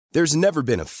There's never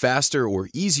been a faster or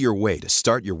easier way to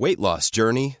start your weight loss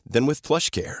journey than with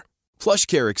PlushCare.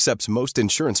 PlushCare accepts most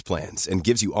insurance plans and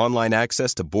gives you online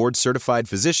access to board-certified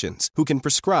physicians who can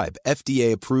prescribe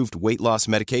FDA-approved weight loss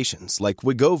medications like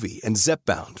Wegovy and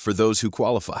Zepbound for those who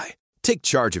qualify. Take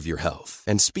charge of your health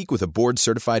and speak with a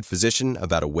board-certified physician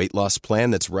about a weight loss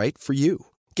plan that's right for you.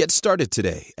 Get started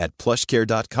today at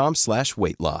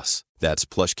plushcare.com/weightloss. That's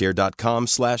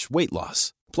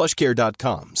plushcare.com/weightloss.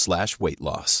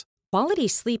 plushcare.com/weightloss. Quality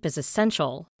sleep is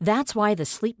essential. That's why the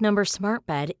Sleep Number Smart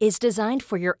Bed is designed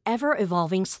for your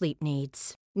ever-evolving sleep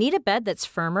needs. Need a bed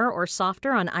that's firmer or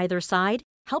softer on either side?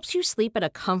 Helps you sleep at a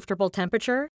comfortable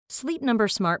temperature? Sleep Number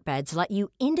Smart Beds let you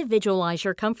individualize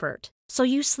your comfort, so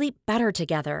you sleep better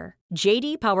together.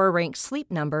 JD Power ranks Sleep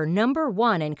Number number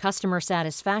 1 in customer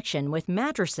satisfaction with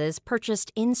mattresses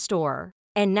purchased in-store.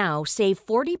 And now, save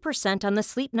 40% on the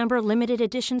Sleep Number Limited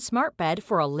Edition Smart Bed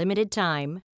for a limited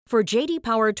time. For JD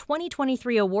Power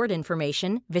 2023 award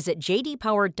information, visit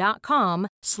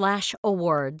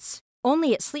jdpower.com/awards.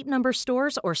 Only at Sleep Number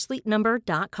stores or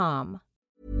sleepnumber.com.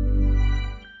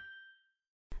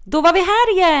 Då var vi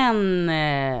här igen.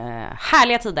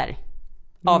 Härliga tider.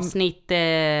 Avsnitt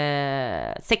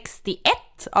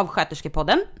 61 av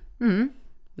Sköterskepodden.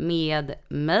 Med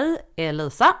mig,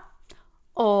 Elisa.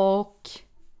 Och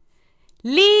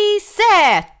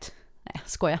Lisette! Nej,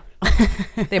 skoja.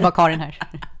 Det är bara Karin här.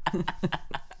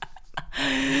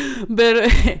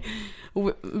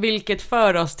 Vilket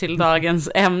för oss till dagens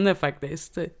ämne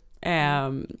faktiskt.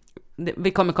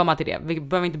 Vi kommer komma till det. Vi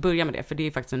behöver inte börja med det, för det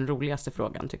är faktiskt den roligaste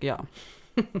frågan, tycker jag.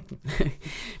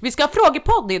 Vi ska ha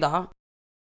frågepodd idag.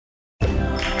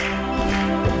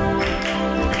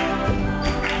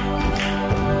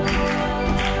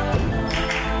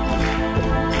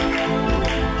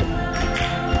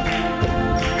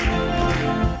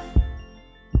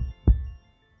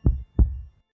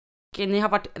 Ni har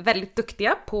varit väldigt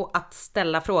duktiga på att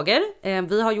ställa frågor.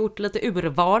 Vi har gjort lite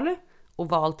urval och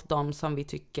valt de som vi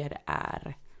tycker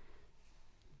är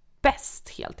bäst,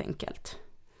 helt enkelt.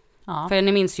 Ja. För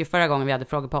ni minns ju förra gången vi hade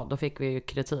frågepodd, då fick vi ju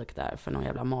kritik där för någon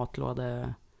jävla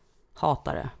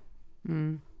matlådehatare.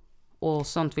 Och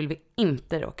sånt vill vi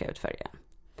inte råka ut för igen.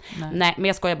 Nej, men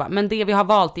jag skojar bara. Men det vi har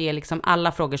valt är liksom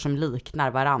alla frågor som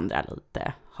liknar varandra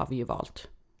lite, har vi ju valt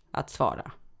att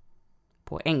svara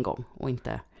på en gång och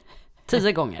inte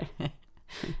 10 gånger.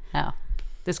 Ja.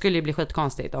 Det skulle ju bli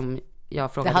skitkonstigt om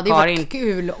jag frågade Karin. Det Karin. hade ju varit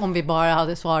kul om vi bara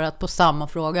hade svarat på samma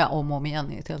fråga om och om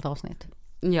igen i ett helt avsnitt.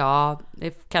 Ja,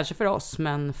 kanske för oss,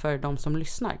 men för de som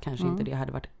lyssnar kanske inte det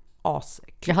hade varit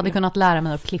askul. Jag hade kunnat lära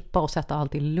mig att klippa och sätta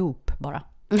allt i loop bara.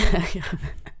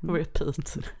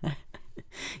 Repeat.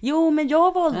 Jo, men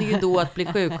jag valde ju då att bli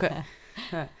sjuk.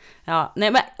 Ja,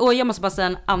 nej, men, och jag måste bara säga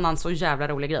en annan så jävla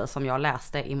rolig grej som jag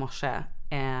läste i morse.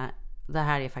 Det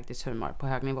här är faktiskt humor på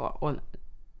hög nivå. Och,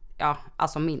 ja,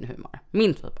 alltså min humor.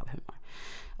 Min typ av humor.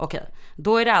 Okej,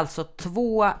 då är det alltså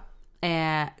 2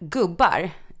 gubbar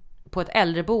på ett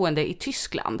äldreboende i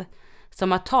Tyskland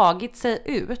som har tagit sig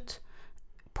ut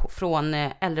från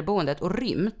äldreboendet och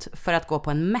rymt för att gå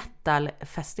på en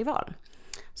metalfestival.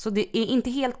 Så det är inte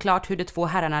helt klart hur de 2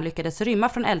 herrarna lyckades rymma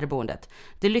från äldreboendet.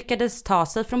 De lyckades ta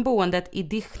sig från boendet i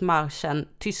Dithmarschen,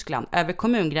 Tyskland, över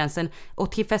kommungränsen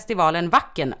och till festivalen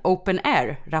Wacken Open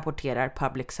Air, rapporterar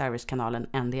public service-kanalen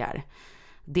NDR.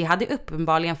 De hade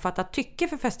uppenbarligen fattat tycke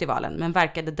för festivalen, men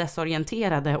verkade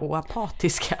desorienterade och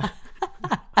apatiska.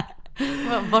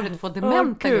 Var det 2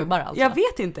 dementa gubbar alltså? Jag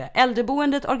vet inte.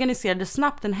 Äldreboendet organiserade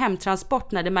snabbt en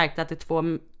hemtransport när de märkte att de 2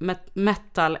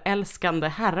 metal-älskande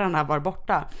herrarna var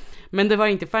borta. Men det var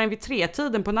inte förrän vid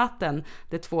 3-tiden på natten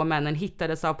de 2 männen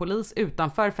hittades av polis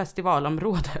utanför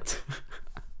festivalområdet.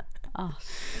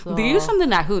 Alltså. Det är ju som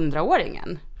den här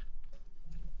 100-åringen.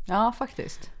 Ja,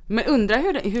 faktiskt. Men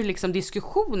undrar hur liksom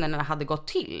diskussionerna hade gått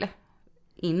till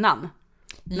innan.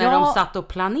 När de satt och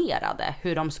planerade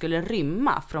hur de skulle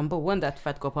rymma från boendet för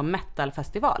att gå på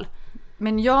metalfestival.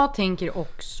 Men jag tänker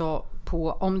också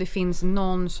på om det finns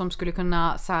någon som skulle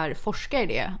kunna så här forska i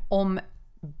det. Om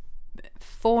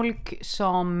folk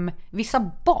som...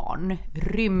 Vissa barn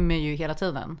rymmer ju hela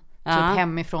tiden. Typ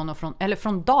hemifrån och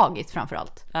från dagis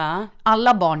framförallt.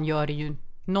 Alla barn gör det ju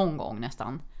någon gång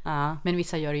nästan. Men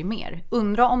vissa gör det ju mer.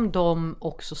 Undrar om de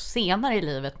också senare i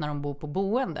livet när de bor på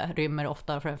boende rymmer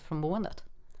ofta från boendet.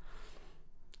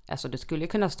 Alltså det skulle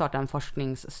kunna starta en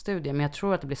forskningsstudie, men jag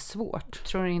tror att det blir svårt.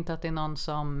 Tror du inte att det är någon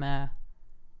som...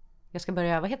 Jag ska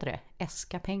börja, vad heter det?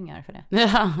 Äska pengar för det.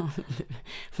 Ja,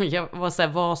 jag var så här,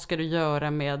 vad ska du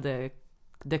göra med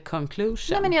the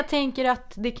conclusion. Nej, men jag tänker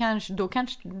att det kanske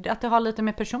att det har lite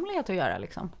med personlighet att göra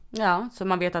liksom. Ja, så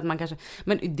man vet att man kanske...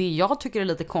 Men det jag tycker är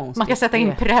lite konstigt... Man kan sätta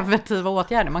in preventiva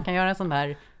åtgärder. Man kan göra en sån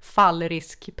där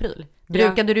fallriskpryl.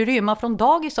 Brukade du rymma från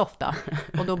dagis ofta?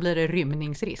 Och då blir det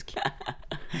rymningsrisk.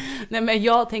 Nej, men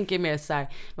jag tänker mer så här,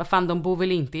 vad fan, de bor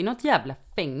väl inte i något jävla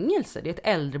fängelse? Det är ett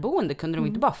äldreboende. Kunde de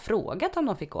inte bara frågat om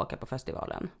de fick åka på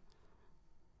festivalen?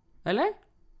 Eller?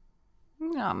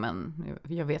 Ja, men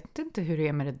jag vet inte hur det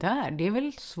är med det där. Det är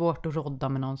väl svårt att rodda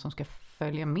med någon som ska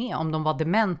följa med. Om de var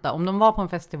dementa, om de var på en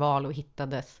festival och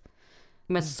hittades...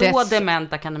 Men så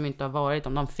dementa kan de inte ha varit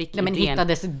om de fick... Nej, men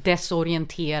hittades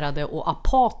desorienterade och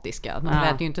apatiska. De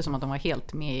lät ju inte som att de var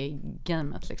helt med i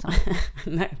gamet liksom.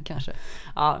 Nej, kanske.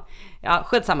 Ja,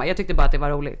 skitsamma. Jag tyckte bara att det var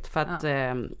roligt. För att,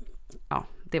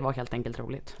 det var helt enkelt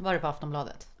roligt. Var det på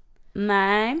Aftonbladet?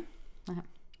 Nej.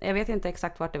 Jag vet inte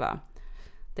exakt vart det var.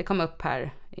 Det kom upp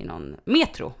här i någon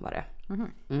Metro var det.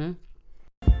 Mm.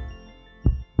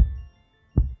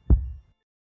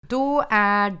 Då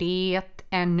är det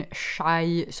en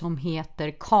tjej som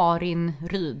heter Karin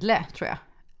Rydle, tror jag.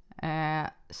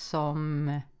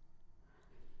 Som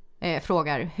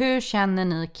frågar: hur känner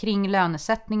ni kring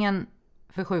lönesättningen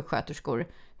för sjuksköterskor?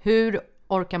 Hur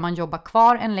orkar man jobba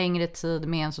kvar en längre tid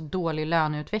med en så dålig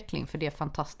löneutveckling för det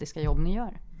fantastiska jobb ni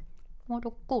gör?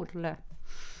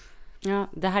 Ja,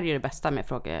 det här är ju det bästa med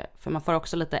frågor. För man får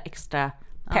också lite extra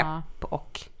pepp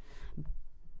och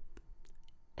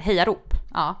hejarop.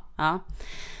 Ja.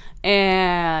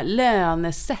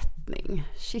 Lönesättning.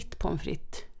 Shit, pommes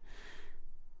frites.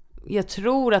 Jag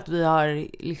tror att vi har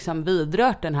liksom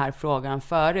vidrört den här frågan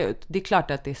förut. Det är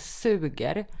klart att det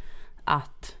suger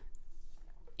att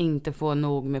inte få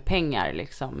nog med pengar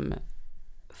liksom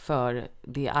för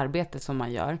det arbete som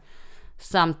man gör.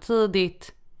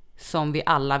 Samtidigt som vi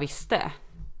alla visste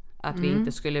att vi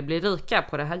inte skulle bli rika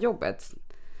på det här jobbet.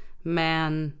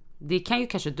 Men det kan ju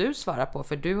kanske du svara på,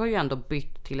 för du har ju ändå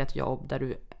bytt till ett jobb där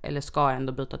du, eller ska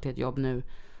ändå byta till ett jobb nu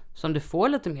som du får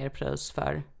lite mer pröjs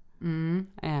för.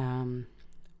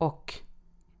 Och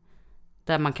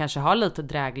där man kanske har lite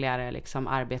drägligare liksom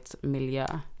arbetsmiljö.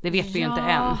 Det vet vi ju inte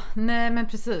än. Nej, men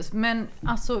precis. Men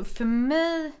alltså för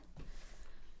mig,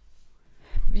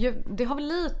 det har väl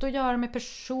lite att göra med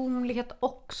personlighet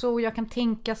också. Jag kan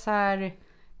tänka så här,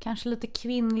 kanske lite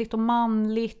kvinnligt och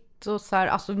manligt och så här,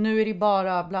 alltså nu är det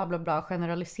bara bla bla bla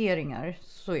generaliseringar.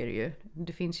 Så är det ju.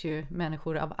 Det finns ju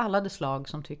människor av alla de slag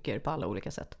som tycker på alla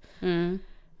olika sätt.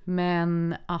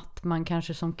 Men att man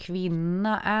kanske som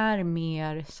kvinna är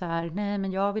mer så här: nej,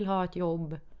 men jag vill ha ett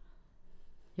jobb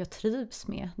jag trivs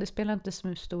med. Det spelar inte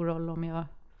så stor roll om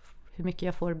hur mycket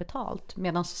jag får betalt.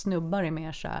 Medan snubbar är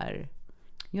mer så här: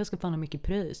 jag ska fan ha mycket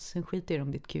pröjs. Sen skiter jag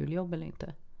om ditt kul jobb eller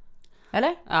inte.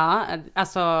 Eller? Ja,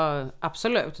 alltså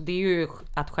absolut. Det är ju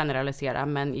att generalisera,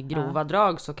 men i grova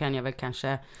drag så kan jag väl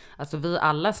kanske, alltså vi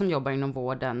alla som jobbar inom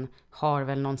vården har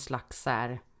väl någon slags så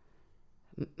här,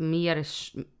 mer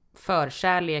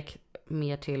förkärlek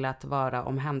mer till att vara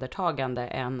omhändertagande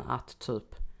än att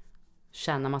typ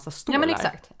känna massa stålar. Ja, men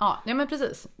exakt. Ja, men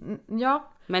precis.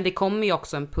 Ja. Men det kommer ju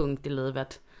också en punkt i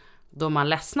livet då man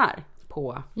ledsnar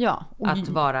på att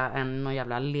vara någon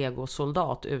jävla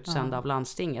legosoldat utsänd av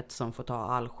landstinget som får ta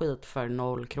all skit för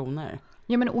 0 kronor.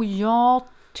 Ja, men och jag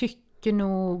tycker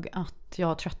nog att jag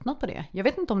har tröttnat på det. Jag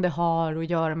vet inte om det har att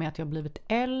göra med att jag har blivit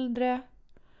äldre.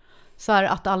 Så här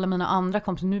att alla mina andra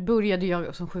kompisar, nu började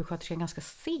jag som sjuksköterska ganska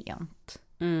sent.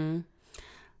 Men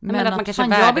att man kanske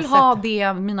jag vill ha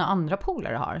det mina andra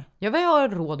polare har. Jag vill ha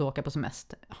råd att åka på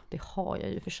semester. Ja, det har jag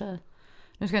ju för sig.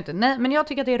 Nu ska jag inte. Nej, men jag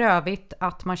tycker att det är rövigt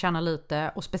att man tjänar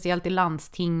lite, och speciellt i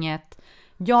landstinget.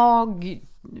 Jag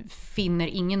finner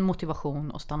ingen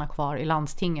motivation att stanna kvar i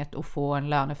landstinget och få en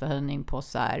löneförhöjning på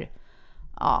så här: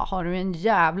 ja, har du en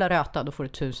jävla röta då får du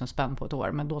 1000 spänn på ett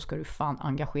år, men då ska du fan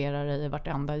engagera dig i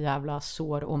vartenda jävla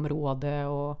sårområde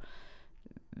och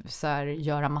så här,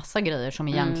 göra massa grejer som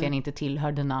egentligen inte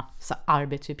tillhör dina så här,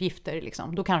 arbetsuppgifter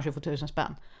liksom. Då kanske du får 1000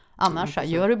 spänn. Annars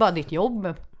gör du bara ditt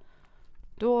jobb,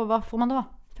 då vad får man då?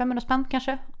 500 spänn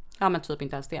kanske? Ja, men typ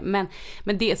inte ens det. Men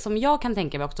det som jag kan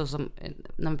tänka mig också, som,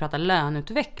 när vi pratar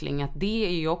löneutveckling, att det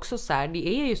är ju också så här, det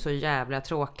är ju så jävla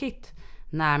tråkigt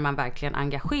när man verkligen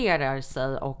engagerar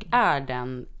sig och är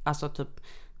den, alltså typ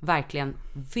verkligen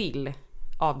vill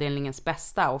avdelningens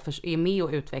bästa och är med och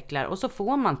utvecklar, och så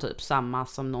får man typ samma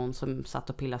som någon som satt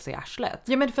och pillade sig i arslet.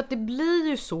 Ja, men för att det blir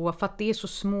ju så, för att det är så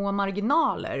små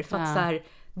marginaler. För att så här,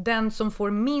 den som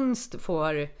får minst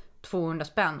får 200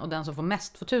 spänn och den som får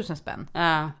mest får 1000 spänn.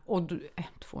 Och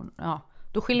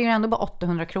då skiljer det ändå bara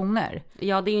 800 kronor.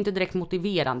 Ja, det är ju inte direkt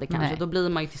motiverande kanske. Nej. Då blir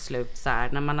man ju till slut så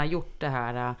här, när man har gjort det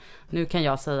här. Nu kan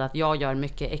jag säga att jag gör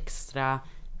mycket extra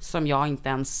som jag inte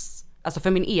ens, alltså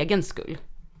för min egen skull.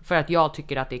 För att jag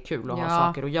tycker att det är kul att ha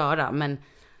saker att göra.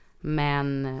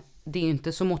 Men det är ju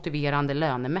inte så motiverande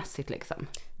lönemässigt liksom.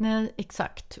 Nej,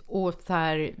 exakt. Och så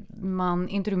här,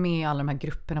 inte du med i alla de här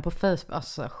grupperna på Facebook,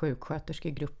 alltså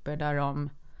sjuksköterskegrupper där de,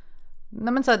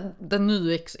 nej men så här, det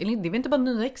är inte bara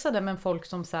nyexade, men folk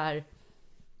som så här,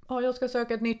 jag ska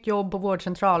söka ett nytt jobb på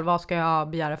vårdcentral, vad ska jag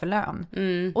begära för lön?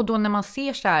 Och då när man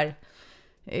ser så här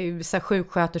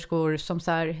sjuksköterskor som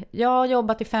så här, jag har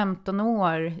jobbat i 15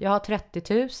 år, jag har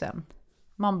 30 000.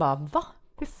 Man bara, va?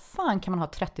 Hur fan kan man ha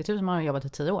 30 000 om man har jobbat i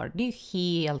 10 år? Det är ju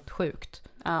helt sjukt.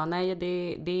 Ja, nej,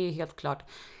 det är helt klart.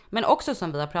 Men också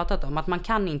som vi har pratat om, att man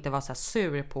kan inte vara så här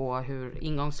sur på hur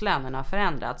ingångslönerna har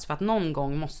förändrats. För att någon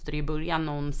gång måste det ju börja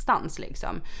någonstans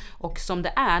liksom. Och som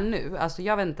det är nu, alltså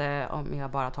jag vet inte om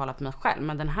jag bara talar för mig själv,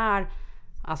 men den här,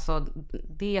 alltså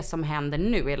det som händer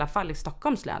nu, i alla fall i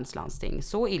Stockholms läns landsting,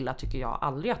 så illa tycker jag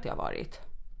aldrig att det har varit.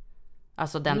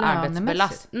 Alltså den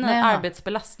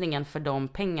arbetsbelastningen för de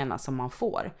pengarna som man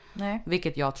får. Nej.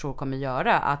 Vilket jag tror kommer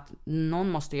göra att någon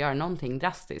måste göra någonting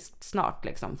drastiskt snart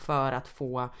liksom, för att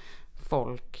få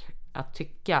folk att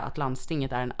tycka att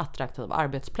landstinget är en attraktiv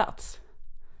arbetsplats.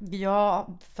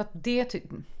 Ja, för att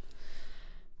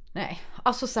nej,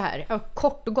 alltså så här,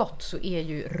 kort och gott så är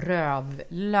ju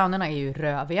lönerna är ju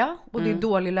röviga och det är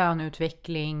dålig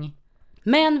löneutveckling.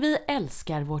 Men vi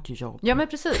älskar vårt jobb. Ja, men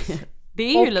precis. Det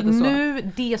är ju lite så.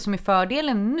 Nu, det som är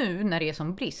fördelen nu när det är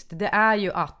som brist, det är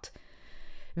ju att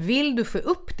vill du få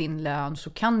upp din lön så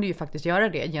kan du ju faktiskt göra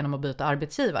det genom att byta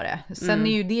arbetsgivare. Sen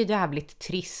är ju det jävligt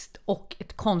trist och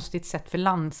ett konstigt sätt för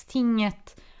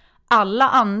landstinget. Alla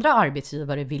andra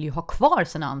arbetsgivare vill ju ha kvar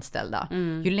sina anställda.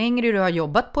 Ju längre du har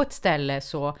jobbat på ett ställe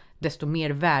så desto mer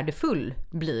värdefull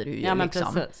blir du ju. Ja,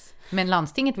 liksom. Men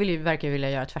landstinget verkar ju vilja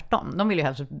göra tvärtom.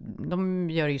 De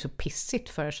gör det ju så pissigt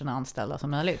för sina anställda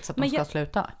som möjligt så att de ska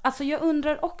sluta. Alltså jag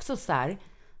undrar också så här,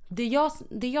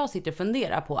 det jag sitter och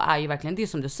funderar på är ju verkligen det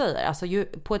som du säger. Alltså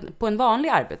på en vanlig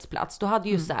arbetsplats, då hade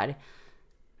ju så här,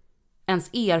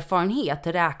 ens erfarenhet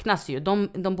räknas ju.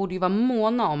 De borde ju vara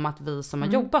måna om att vi som har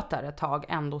jobbat där ett tag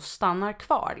ändå stannar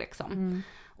kvar liksom.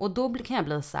 Och då kan jag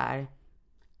bli så här,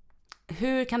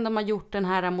 hur kan de ha gjort den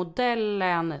här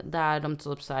modellen där de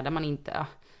typ så här, där man inte,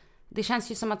 det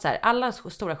känns ju som att så här, alla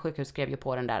stora sjukhus skrev ju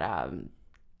på den där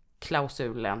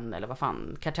klausulen eller vad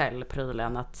fan,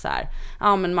 kartellprylen, att så här,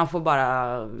 ja men man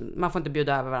får inte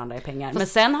bjuda över varandra i pengar. Men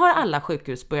sen har alla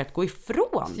sjukhus börjat gå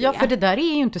ifrån det. Ja, för det där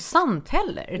är ju inte sant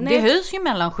heller. Nej. Det höjs ju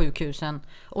mellan sjukhusen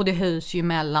och det höjs ju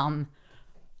mellan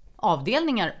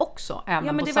avdelningar också,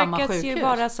 även på samma sjukhus. Ja, men det verkar ju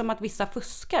vara som att vissa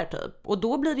fuskar typ. Och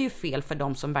då blir det ju fel för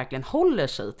de som verkligen håller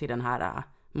sig till den här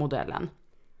modellen.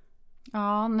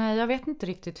 Ja, nej, jag vet inte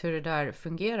riktigt hur det där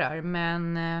fungerar,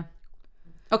 men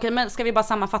Okej, men ska vi bara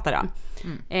sammanfatta då?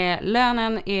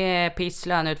 Lönen är piss,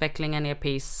 löneutvecklingen är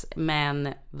piss,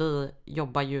 men vi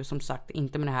jobbar ju som sagt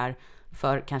inte med det här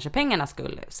för kanske pengarnas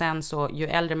skull. Sen så ju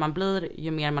äldre man blir,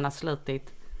 ju mer man har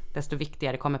slitit, desto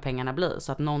viktigare kommer pengarna bli.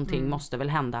 Så att någonting måste väl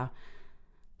hända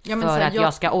för att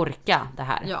jag ska orka det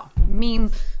här. Ja,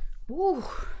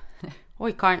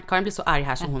 Oj, Karin blir så arg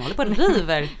här så hon håller på och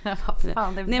river.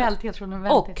 Fan, det är väldigt, jag tror det är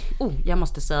väldigt. Och jag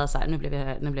måste säga så här,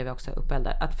 nu blev jag också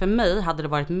uppeldad. Att för mig hade det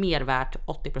varit mer värt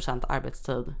 80%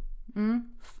 arbetstid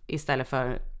istället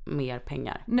för mer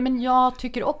pengar. Nej, men jag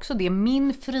tycker också det.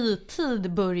 Min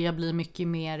fritid börjar bli mycket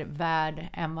mer värd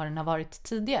än vad den har varit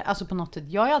tidigare. Alltså på något sätt,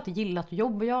 jag har alltid gillat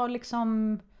jobb och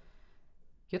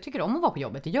jag tycker om att vara på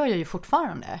jobbet. Det gör jag ju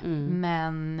fortfarande.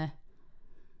 Men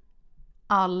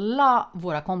alla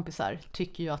våra kompisar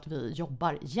tycker ju att vi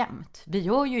jobbar jämt. Vi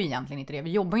gör ju egentligen inte det.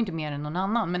 Vi jobbar ju inte mer än någon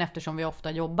annan. Men eftersom vi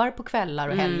ofta jobbar på kvällar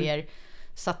och helger,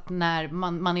 så att när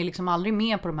man är liksom aldrig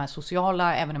med på de här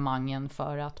sociala evenemangen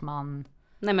för att man...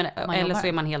 Nej, men eller så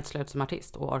är man helt slut som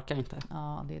artist och orkar inte.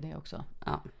 Ja, det är det också.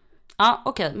 Ja,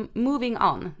 okej. Moving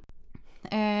on.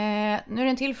 Nu är det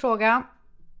en till fråga.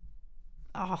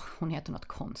 Hon heter något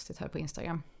konstigt här på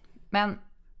Instagram. Men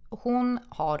hon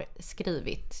har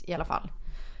skrivit i alla fall.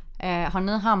 Har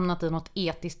ni hamnat i något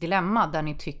etiskt dilemma där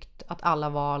ni tyckt att alla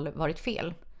val varit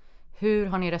fel? Hur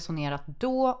har ni resonerat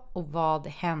då och vad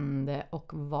hände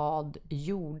och vad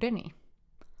gjorde ni?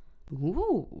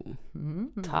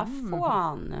 Tough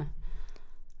one.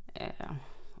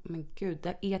 Men gud,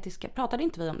 det etiska, pratade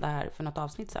inte vi om det här för något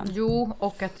avsnitt sen? Jo,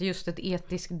 och att just ett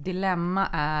etiskt dilemma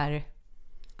är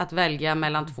att välja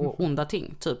mellan två onda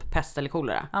ting, typ pest eller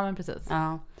kolera. Ja, men precis.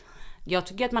 Ja. Jag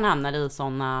tycker att man hamnar i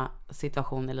sådana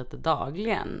situationer lite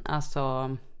dagligen.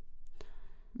 Alltså,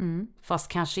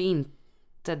 fast kanske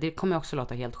inte, det kommer också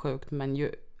låta helt sjukt, men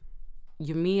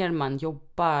ju mer man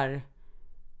jobbar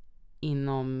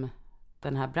inom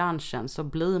den här branschen så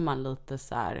blir man lite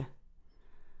så här,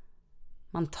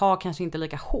 man tar kanske inte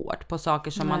lika hårt på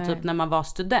saker som man typ när man var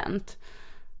student.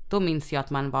 Då minns jag att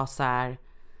man var så här,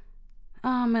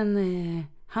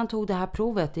 han tog det här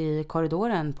provet i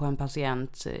korridoren på en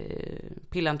patient,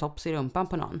 pillade en tops i rumpan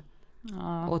på någon.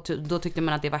 Ja. Och då tyckte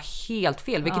man att det var helt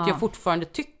fel, vilket jag fortfarande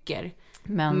tycker.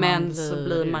 Men så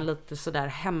blir man lite så där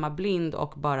hemmablind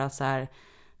och bara så här,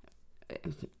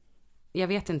 jag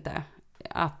vet inte,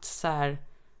 att så här,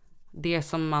 det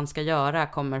som man ska göra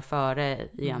kommer före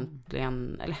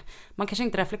egentligen, eller man kanske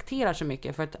inte reflekterar så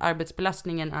mycket för att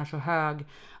arbetsbelastningen är så hög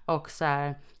och så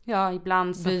här,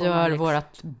 ibland så vi får gör man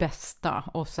vårt bästa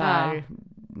och så här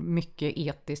mycket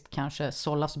etiskt kanske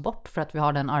sållas bort för att vi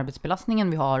har den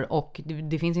arbetsbelastningen vi har och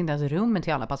det finns inte ens rum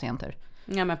till alla patienter.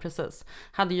 Ja, men precis.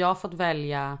 Hade jag fått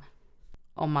välja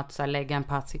om att så här, lägga en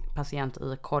patient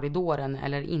i korridoren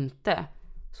eller inte,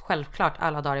 självklart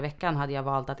alla dagar i veckan hade jag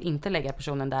valt att inte lägga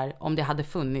personen där om det hade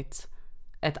funnits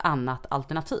ett annat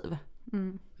alternativ.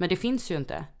 Men det finns ju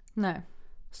inte. Nej.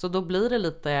 Så då blir det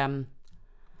lite...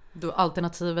 Då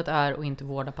alternativet är att inte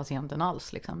vårda patienten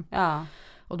alls liksom. Ja.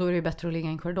 Och då är det ju bättre att ligga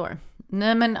i en korridor.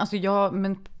 Nej men alltså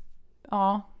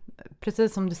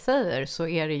precis som du säger så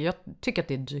är det, jag tycker att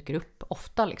det dyker upp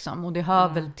ofta liksom. Och det hör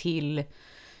väl till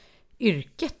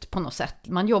yrket på något sätt.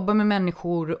 Man jobbar med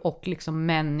människor och liksom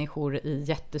människor i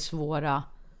jättesvåra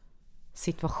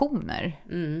situationer.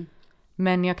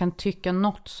 Men jag kan tycka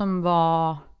något som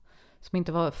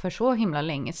inte var för så himla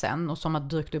länge sedan och som har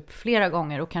dykt upp flera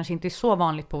gånger och kanske inte är så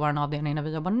vanligt på vår avdelning när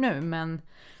vi jobbar nu, men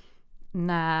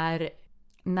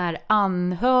när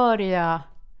anhöriga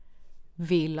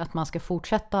vill att man ska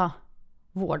fortsätta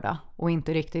vårda och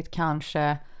inte riktigt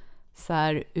kanske så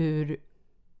här ur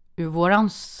våran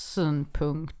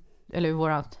synpunkt eller ur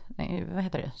vårat vad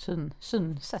heter det?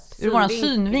 Synsätt. Ur våran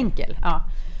synvinkel. Ja.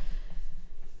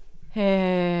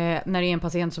 När det är en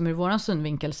patient som ur våran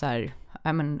synvinkel så här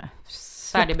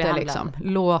färdigbehandlad. Liksom.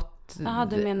 Låt...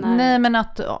 du menar... Nej, men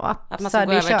att man ska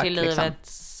gå över till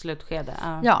livets slutskede.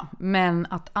 Ja, men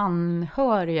att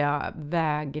anhöriga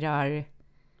vägrar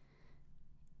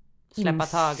släppa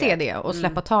taget. Se det och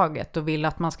släppa taget och vill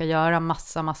att man ska göra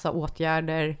massa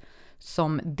åtgärder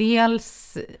som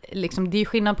dels, liksom, det är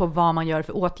skillnad på vad man gör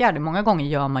för åtgärder. Många gånger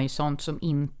gör man ju sånt som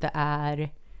inte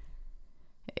är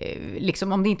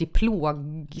liksom om det inte är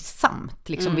plågsamt,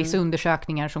 liksom vissa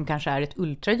undersökningar som kanske är ett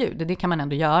ultraljud, det kan man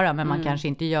ändå göra, men man kanske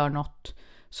inte gör något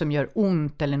som gör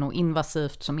ont eller något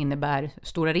invasivt som innebär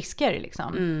stora risker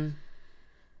liksom.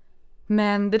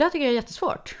 Men det där tycker jag är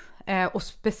jättesvårt. Och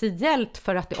speciellt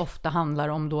för att det ofta handlar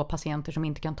om då patienter som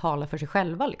inte kan tala för sig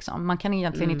själva liksom. Man kan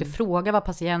egentligen inte fråga vad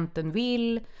patienten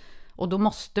vill, och då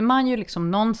måste man ju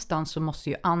liksom någonstans så måste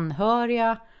ju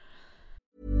anhöriga.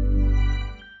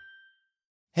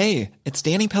 Hey,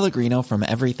 it's Danny Pellegrino from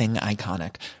Everything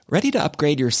Iconic. Ready to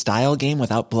upgrade your style game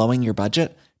without blowing your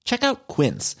budget? Check out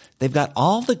Quince. They've got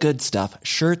all the good stuff,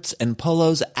 shirts and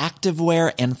polos,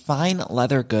 activewear and fine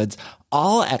leather goods,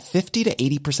 all at 50 to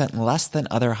 80% less than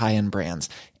other high-end brands.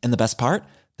 And the best part?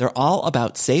 They're all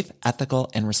about safe,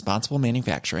 ethical and responsible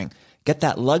manufacturing. Get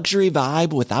that luxury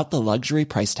vibe without the luxury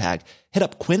price tag. Hit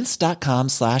up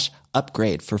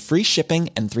quince.com/upgrade for free shipping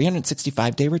and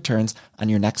 365-day returns on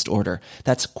your next order.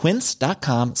 That's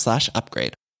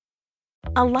quince.com/upgrade.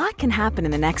 A lot can happen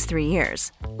in the next 3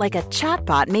 years. Like a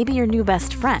chatbot may be your new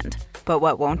best friend. But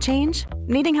what won't change?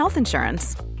 Needing health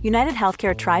insurance. United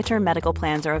Healthcare Tri-Term Medical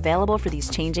Plans are available for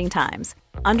these changing times.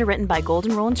 Underwritten by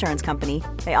Golden Rule Insurance Company,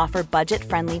 they offer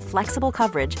budget-friendly, flexible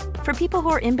coverage for people who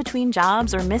are in between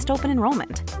jobs or missed open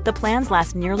enrollment. The plans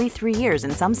last nearly 3 years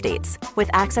in some states, with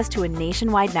access to a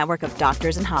nationwide network of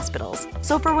doctors and hospitals.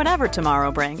 So for whatever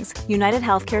tomorrow brings, United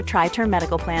Healthcare Tri-Term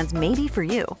Medical Plans may be for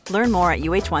you. Learn more at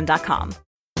uh1.com.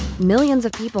 Millions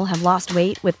of people have lost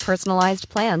weight with personalized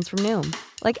plans from Noom.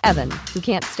 Like Evan, who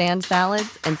can't stand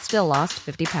salads and still lost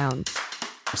 50 pounds.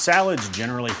 Salads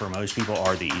generally for most people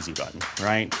are the easy button,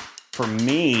 right? For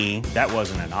me, that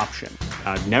wasn't an option.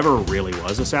 I never really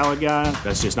was a salad guy.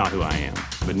 That's just not who I am.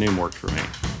 But Noom worked for me.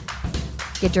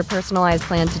 Get your personalized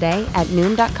plan today at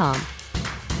Noom.com.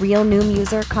 Real Noom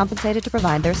user compensated to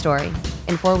provide their story.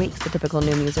 In 4 weeks, the typical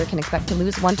Noom user can expect to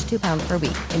lose 1 to 2 pounds per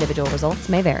week. Individual results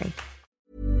may vary.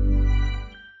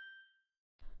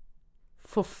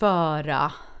 Få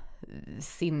föra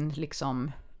sin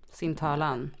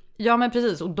talan. Ja, men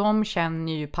precis. Och de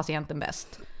känner ju patienten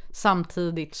bäst.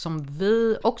 Samtidigt som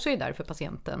vi också är där för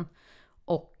patienten.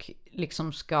 Och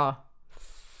liksom ska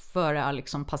föra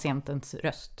liksom patientens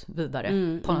röst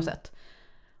vidare på något sätt.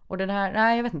 Och det där,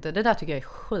 nej jag vet inte, det där tycker jag är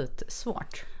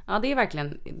skitsvårt. Ja, det är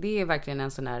verkligen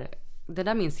en sån här, det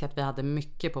där minns jag att vi hade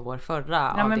mycket på vår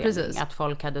förra avdelning. Precis. Att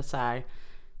folk hade så här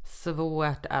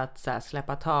svårt att så här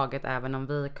släppa taget, även om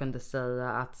vi kunde säga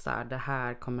att så här, det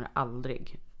här kommer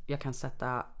aldrig, jag kan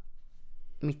sätta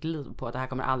mitt liv på att det här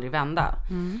kommer aldrig vända.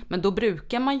 Men då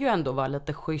brukar man ju ändå vara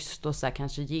lite schysst och så här,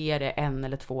 kanske ge det 1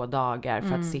 eller 2 dagar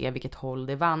för att se vilket håll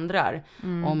det vandrar.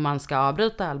 Om man ska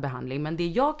avbryta all behandling. Men det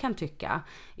jag kan tycka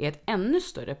är ett ännu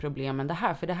större problem än det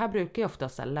här, för det här brukar ju ofta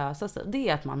så här lösa sig, det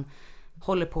är att man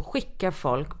håller på att skicka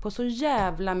folk på så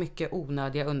jävla mycket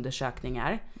onödiga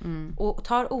undersökningar och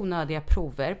tar onödiga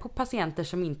prover på patienter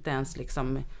som inte ens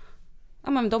liksom,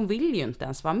 ja men de vill ju inte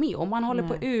ens vara med. Och man håller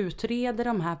på att utreda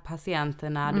de här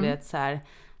patienterna, du vet så här,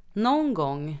 någon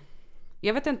gång,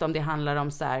 jag vet inte om det handlar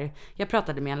om så här, jag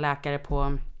pratade med en läkare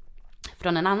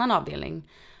från en annan avdelning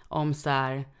om så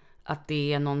här, att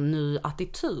det är någon ny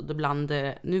attityd bland,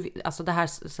 alltså det här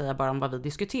säger jag bara om vad vi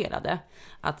diskuterade,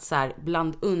 att så här,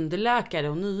 bland underläkare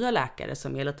och nya läkare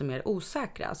som är lite mer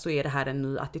osäkra, så är det här en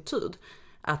ny attityd,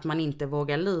 att man inte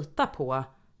vågar lita på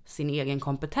sin egen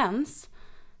kompetens,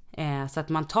 så att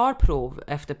man tar prov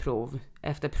efter prov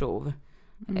efter prov,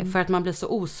 för att man blir så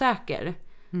osäker,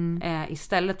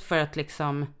 istället för att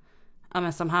liksom, ja,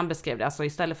 men som han beskrev det, alltså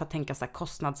istället för att tänka så här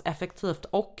kostnadseffektivt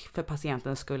och för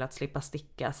patientens skull att slippa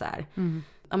sticka så här.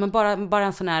 Ja, men bara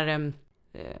en sån här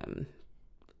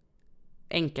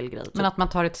enkel grej. Typ. Men att man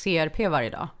tar ett CRP varje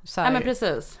dag. Så här, ja, men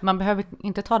precis. Man behöver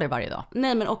inte ta det varje dag.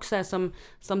 Nej, men också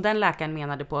som den läkaren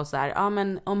menade på så här, ja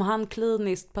men om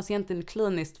patienten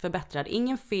kliniskt förbättrad,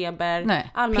 ingen feber,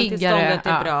 allmäntillståndet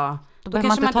är bra, då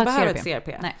kanske man inte behöver ett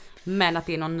CRP. Nej. Men att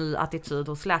det är någon ny attityd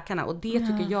hos läkarna, och det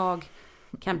tycker jag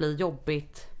kan bli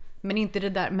jobbigt. Men inte det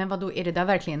där, men vadå, är det där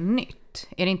verkligen nytt?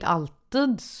 Är det inte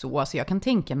alltid så? Alltså jag kan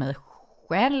tänka mig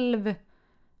själv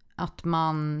att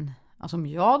man, alltså om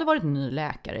jag hade varit ny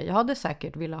läkare, jag hade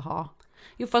säkert velat ha.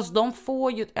 Jo, fast de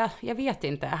får ju, jag vet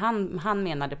inte, han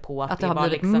menade på att det har var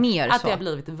blivit liksom, mer att så. Det har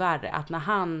blivit värre, att när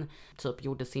han typ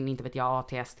gjorde sin, inte vet jag,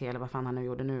 ATST eller vad fan han nu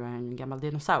gjorde, nu är han en gammal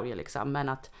dinosaurie liksom, men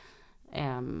att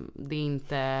det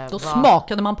inte då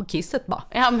smakade man på kisset bara.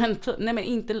 Ja, men nej, men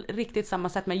inte riktigt samma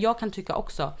sätt, men jag kan tycka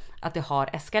också att det har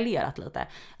eskalerat lite,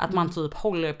 att man typ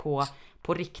håller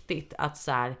på riktigt, att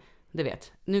så här, du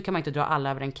vet, nu kan man inte dra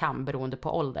alla över en kam beroende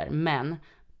på ålder, men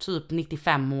typ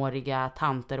 95-åriga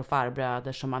tanter och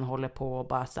farbröder som man håller på och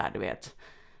bara så här, du vet,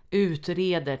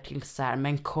 utreder till så här,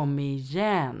 men kom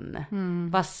igen.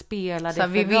 Vad spelar det så här,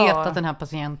 för vi roll? vet att den här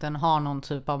patienten har någon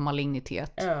typ av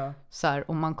malignitet. Så här,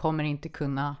 och man kommer inte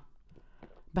kunna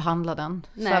behandla den.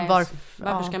 Nej, så här,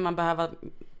 varför ska man behöva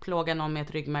plåga någon med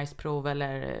ett ryggmärgsprov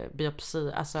eller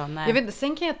biopsi? Alltså, nej. Jag vet inte,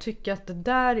 sen kan jag tycka att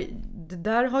det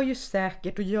där har ju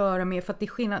säkert att göra med, för att det är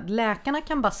skillnad. Läkarna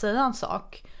kan bara säga en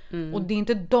sak. Och det är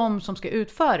inte de som ska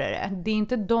utföra det. Det är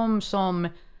inte de som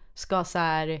ska så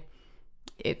här,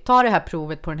 ta det här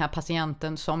provet på den här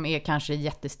patienten som är kanske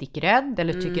jättestickrädd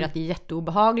eller tycker att det är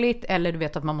jätteobehagligt, eller du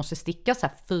vet att man måste sticka så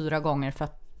här 4 gånger för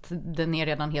att den är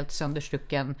redan helt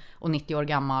sönderstrucken och 90 år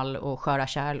gammal och sköra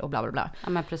kärl och bla bla bla. Ja,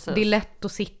 men precis. Det är lätt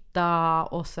att sitta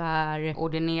och så här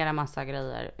ordinera massa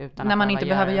grejer utan när att man inte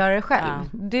behöver göra det själv.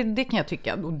 Ja. Det kan jag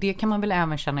tycka, och det kan man väl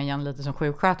även känna igen lite som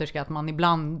sjuksköterska, att man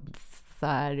ibland så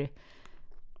här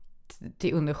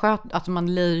till undersköt, alltså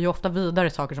man lejer ju ofta vidare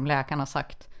saker som läkarna har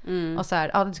sagt. Och så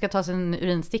här, det ska tas en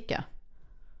urinsticka.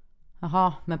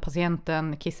 Jaha, men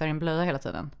patienten kissar i en blöja hela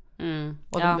tiden.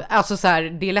 Och alltså så här,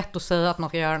 det är lätt att säga att man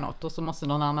ska göra något och så måste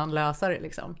någon annan lösa det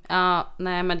liksom. Ja,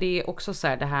 nej, men det är också så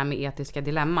här, det här med etiska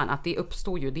dilemman, att det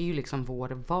uppstår ju, det är ju liksom vår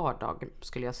vardag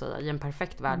skulle jag säga. I en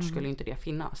perfekt värld skulle inte det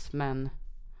finnas, men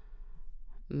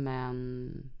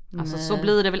alltså så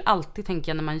blir det väl alltid, tänker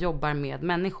jag, när man jobbar med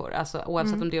människor. Alltså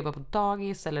oavsett om du jobbar på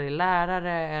dagis eller är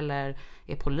lärare eller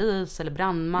är polis eller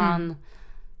brandman.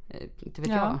 Inte vet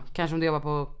jag. Kanske om du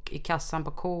jobbar i kassan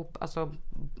på Coop. Alltså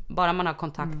bara man har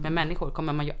kontakt med människor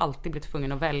kommer man ju alltid bli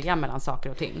tvungen att välja mellan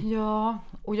saker och ting. Ja,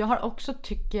 och jag har också,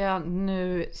 tycker jag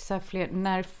nu så här,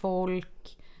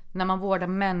 när man vårdar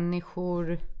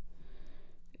människor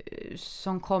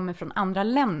som kommer från andra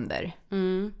länder.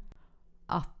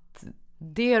 Att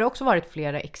det har också varit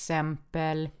flera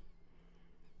exempel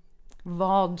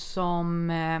vad som,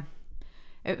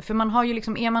 för man har ju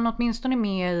liksom, är man åtminstone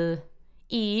med i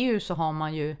EU så har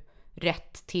man ju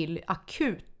rätt till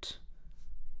akut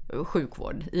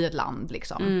sjukvård i ett land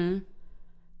liksom.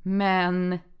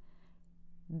 Men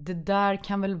det där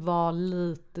kan väl vara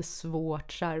lite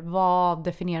svårt så här, vad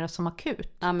definieras som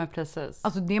akut? Ja, men precis.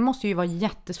 Alltså det måste ju vara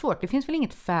jättesvårt. Det finns väl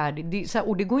inget färdigt,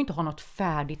 och det går inte att ha något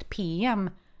färdigt PM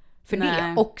för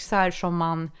det. Och så här som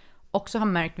man också har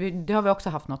märkt, det har vi också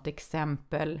haft något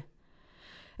exempel.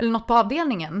 eller något på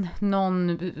avdelningen.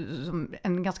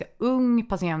 En ganska ung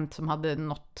patient som hade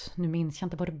något, nu minns jag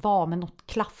inte vad det var, men något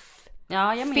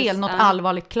klafffel, något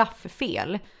allvarligt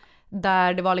klafffel.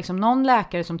 Där det var liksom någon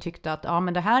läkare som tyckte att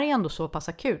men det här är ändå så pass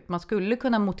akut. Man skulle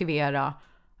kunna motivera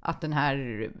att den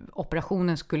här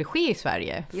operationen skulle ske i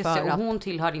Sverige. Just det, och hon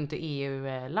tillhörde inte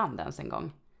EU-land ens en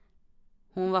gång.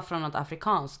 Hon var från något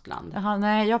afrikanskt land. Jaha,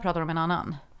 nej, jag pratar om en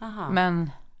annan. Aha.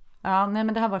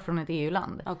 Men det här var från ett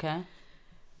EU-land. Okej.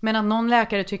 Men att någon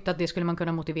läkare tyckte att det skulle man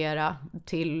kunna motivera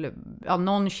till,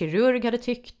 någon kirurg hade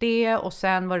tyckt det, och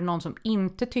sen var det någon som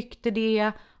inte tyckte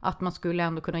det, att man skulle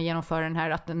ändå kunna genomföra den här,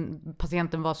 att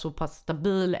patienten var så pass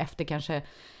stabil efter kanske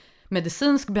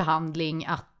medicinsk behandling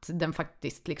att den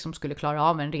faktiskt liksom skulle klara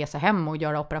av en resa hem och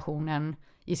göra operationen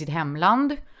i sitt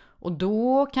hemland. Och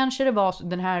då kanske det var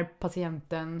den här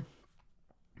patienten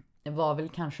var väl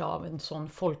kanske av en sån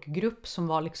folkgrupp som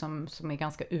var liksom, som är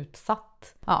ganska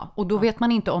utsatt. Ja, och då vet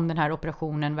man inte om den här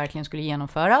operationen verkligen skulle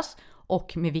genomföras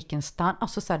och med vilken stand.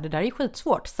 Alltså så här, det där är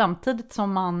skitsvårt. Samtidigt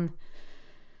som man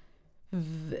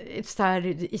så här,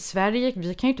 i Sverige,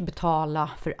 vi kan ju inte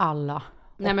betala för alla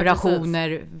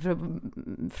operationer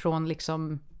från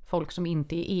liksom folk som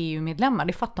inte är EU-medlemmar.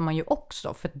 Det fattar man ju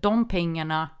också, för de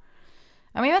pengarna.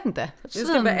 Ja, men jag vet inte. Jag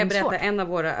ska berätta, en av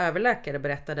våra överläkare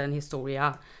berättade en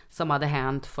historia som hade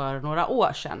hänt för några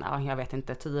år sedan. Jag vet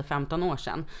inte, 10-15 år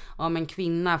sedan. Om en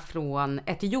kvinna från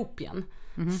Etiopien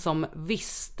som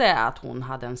visste att hon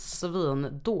hade en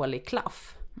svindålig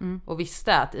klaff. Och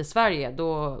visste att i Sverige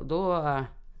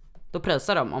då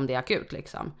pröjsar de om det är akut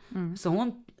liksom. Så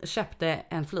hon köpte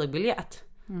en flygbiljett.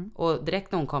 Och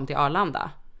direkt när hon kom till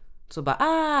Arlanda så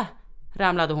bara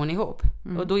ramlade hon ihop.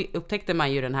 Och då upptäckte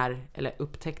man ju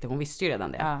hon visste ju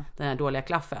redan det. Den här dåliga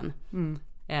klaffen.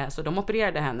 Så de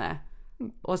opererade henne.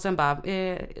 Och sen bara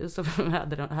så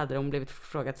hade de blivit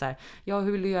frågat så här: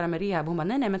 hur vill du göra med rehab? Hon bara,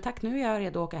 nej men tack, nu är jag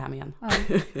redo att åka hem igen.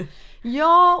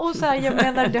 Ja, och så här, jag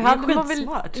menar, det hade man väl.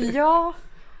 Ja.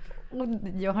 Och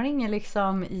jag har ingen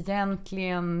liksom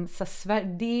egentligen så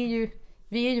här,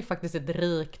 vi är ju faktiskt ett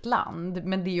rikt land,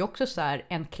 men det är ju också så här,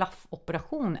 en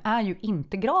klaffoperation är ju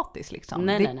inte gratis liksom.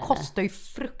 Det kostar ju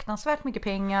fruktansvärt mycket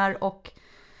pengar och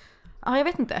jag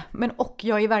vet inte, och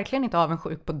jag är verkligen inte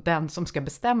avundsjuk på den som ska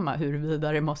bestämma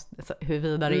huruvida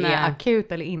det är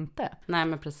akut eller inte. Nej,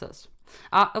 men precis.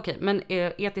 Ja, okej, men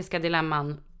etiska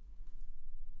dilemman,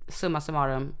 summa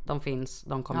summarum,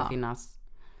 de kommer finnas.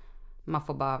 Man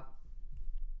får bara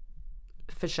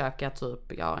försöka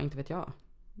typ, inte vet jag.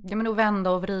 Ja, men att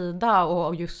vända och vrida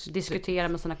och just diskutera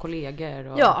med sina kollegor.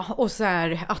 Och... Ja, och så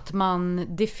här att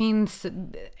det finns...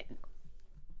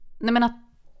 Nej, men att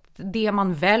det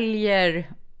man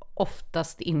väljer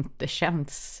oftast inte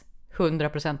känns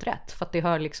 100% rätt. För att det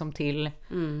hör liksom till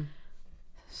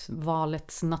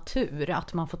valets natur.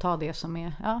 Att man får ta det som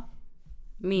är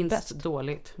minst bäst.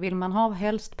 Dåligt. Vill man ha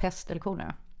helst pest eller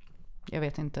kolera? Jag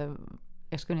vet inte...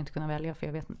 Jag skulle inte kunna välja, för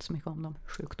jag vet inte så mycket om de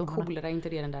sjukdomarna. Kolera, inte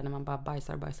det den där när man bara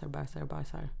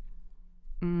bajsar.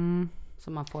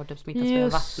 Så man får typ smittas via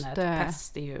vattnet.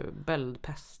 Pest är ju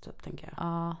böldpest typ, tänker jag.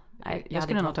 Ja, jag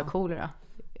skulle nog ta kolera.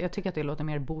 Jag tycker att det låter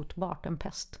mer botbart än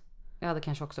pest. Jag hade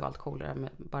kanske också valt kolera,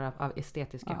 bara av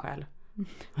estetiska skäl.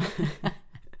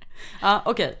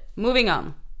 Okej. Moving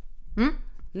on.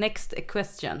 Next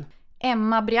question.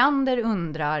 Emma Briander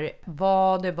undrar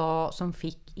vad det var som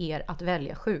fick er att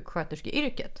välja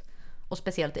sjuksköterskeyrket. Och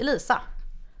speciellt Elisa.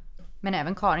 Men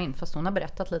även Karin, fast hon har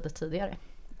berättat lite tidigare.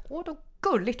 Då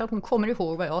gulligt att hon kommer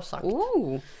ihåg vad jag har sagt.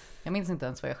 Jag minns inte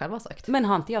ens vad jag själv har sagt. Men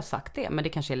har inte jag sagt det? Men det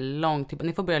kanske är långt till.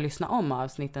 Ni får börja lyssna om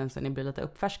avsnitten så ni blir lite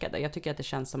uppfärskade. Jag tycker att det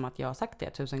känns som att jag har sagt det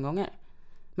 1000 gånger.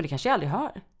 Men det kanske jag aldrig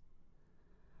hör.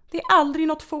 Det är aldrig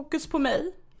något fokus på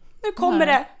mig. Nu kommer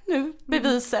det. Nu,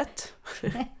 beviset.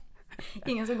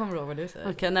 Ingen som kommer ihåg vad du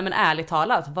säger. Okej, nej men ärligt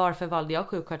talat, varför valde jag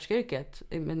sjuksköterskeyrket?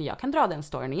 Men jag kan dra den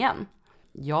storyn igen.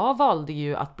 Jag valde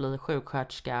ju att bli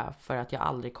sjuksköterska för att jag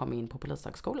aldrig kom in på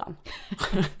polishögskolan.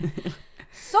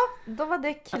 Så, då var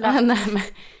det klart.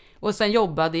 Och sen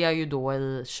jobbade jag ju då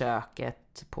i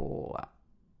köket på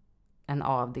en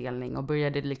avdelning och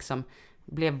började liksom,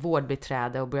 blev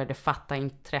vårdbiträde och började fatta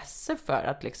intresse för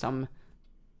att liksom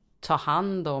ta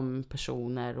hand om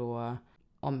personer och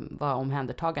vara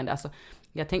omhändertagande. Alltså,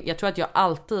 jag tror att jag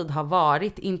alltid har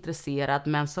varit intresserad,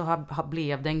 men så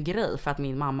blev det en grej för att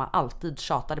min mamma alltid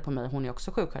tjatade på mig, hon är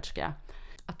också sjuksköterska.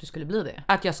 Att du skulle bli det?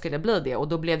 Att jag skulle bli det, och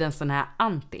då blev det en sån här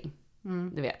anti.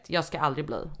 Du vet, jag ska aldrig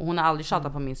bli. Och hon har aldrig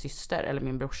tjatat på min syster eller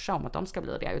min brorsa om att de ska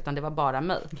bli det, utan det var bara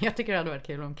mig. Jag tycker det hade varit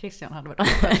kul om Christian hade varit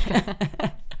sjuksköterska.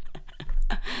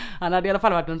 Han hade i alla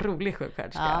fall varit en rolig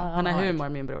sjuksköterska. Han har humor,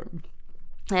 min bror.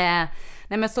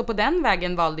 Nej men så på den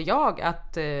vägen valde jag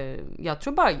att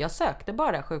jag sökte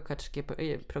bara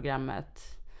sjuksköterskeprogrammet.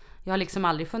 Jag har liksom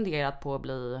aldrig funderat på att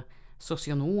bli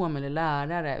socionom eller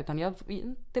lärare, utan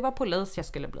det var polis jag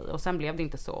skulle bli, och sen blev det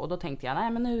inte så, och då tänkte jag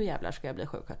nej men nu jävlar ska jag bli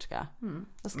sjuksköterska.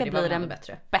 Jag ska bli den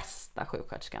bästa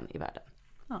sjuksköterskan i världen.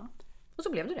 Ja. Och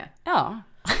så blev du det. Ja.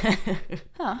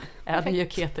 Ja,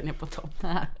 ödmjukheten är på topp.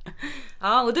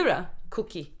 Ja, och du då?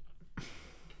 Cookie.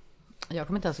 Jag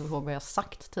kommer inte ens ihåg vad jag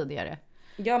sagt tidigare.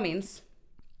 Jag minns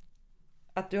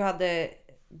att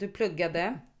du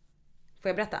pluggade. Får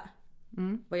jag berätta?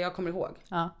 Vad jag kommer ihåg?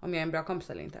 Ja. Om jag är en bra kompis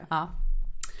eller inte. Ja.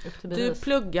 Du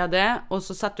pluggade och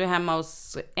så satt du hemma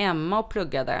hos Emma och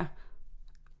pluggade.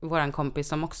 Våran kompis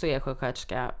som också är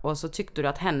sjuksköterska. Och så tyckte du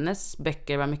att hennes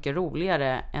böcker var mycket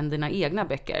roligare än dina egna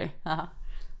böcker. Aha.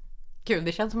 Kul,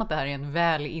 det känns som att det här är en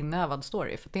väl inövad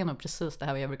story. För det är nog precis det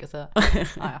här jag brukar säga.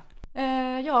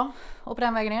 Ja, och på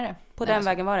den vägen är det. På den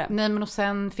vägen var det. Nej, men och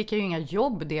sen fick jag ju inga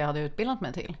jobb det jag hade utbildat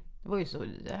mig till. Det var ju så...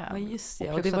 Ja, just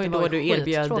det. Och det var ju då du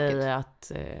erbjöd dig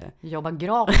att... jobba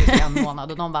gratis en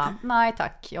månad. Och de bara, nej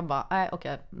tack. Jag bara, nej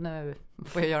okej, nu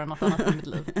får jag göra något annat i mitt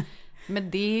liv.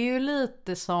 Men det är ju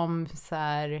lite som så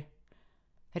här...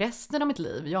 Resten av mitt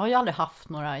liv. Jag har ju aldrig haft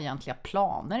några egentliga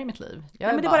planer i mitt liv.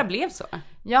 Men det bara blev så.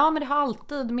 Ja, men det har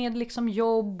alltid med liksom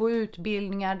jobb och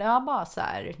utbildningar. Det har bara så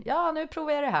här, ja nu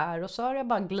provar jag det här. Och så har jag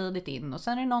bara glidit in. Och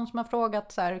sen är det någon som har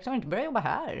frågat så här, kan du inte börja jobba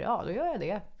här? Ja, då gör jag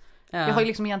det. Ja. Jag har ju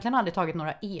liksom egentligen aldrig tagit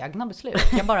några egna beslut.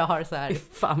 Jag bara har så här...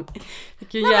 Fan,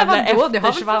 vilken jävla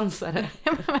eftersvansare.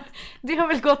 Det har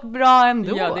väl gått bra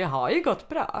ändå? Ja, det har ju gått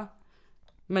bra.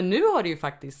 Men nu har du ju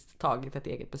faktiskt tagit ett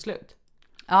eget beslut.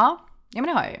 Ja, men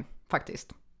det har jag ju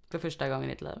faktiskt. För första gången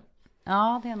i ditt liv.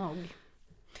 Ja, det är nog.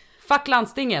 Fuck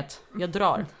landstinget, jag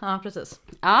drar. Ja, precis.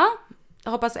 Ja,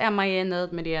 jag hoppas Emma är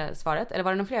nöjd med det svaret. Eller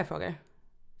var det några fler frågor?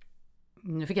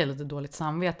 Nu fick jag lite dåligt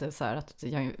samvete så här, att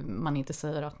man inte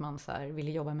säger att man så här,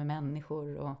 vill jobba med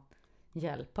människor och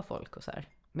hjälpa folk och så här.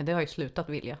 Men det har ju slutat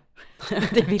vilja.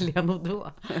 Det vill jag nog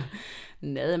då.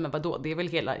 Nej, men vadå? Det är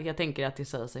väl jag tänker att det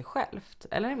säger sig självt.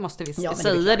 Eller måste vi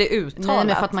säga det uttalat? Nej,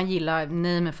 men för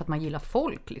att man gillar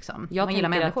folk liksom. Jag man tänker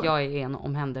människor. att jag är en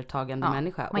omhändertagande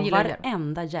människa. Och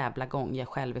varenda jävla gång jag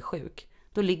själv är sjuk,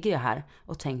 då ligger jag här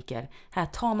och tänker, här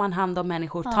tar man hand om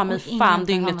människor, tar mig fan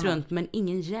dygnet runt, men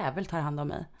ingen jävel tar hand om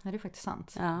mig. Nej, det är faktiskt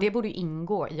sant. Ja. Det borde ju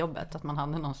ingå i jobbet, att man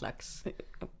hade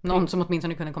någon som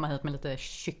åtminstone kunde komma hit med lite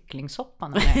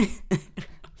kycklingsoppa.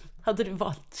 Hade du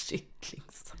valt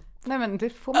kycklingssoppa? Nej, men det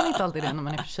får man inte alltid när man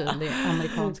är förkyld i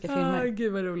amerikanska filmer.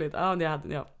 Gud vad roligt. Ja, det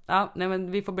hade jag. Ja, nej,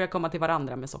 men vi får börja komma till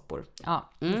varandra med soppor. Ja,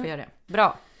 vi får göra det.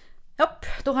 Bra. Japp,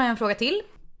 då har jag en fråga till.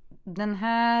 Den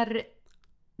här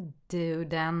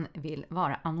duden vill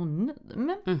vara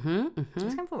anonym. Det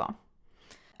ska han få vara.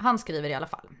 Han skriver i alla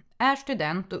fall. Är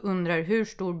student och undrar hur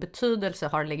stor betydelse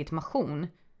har legitimation?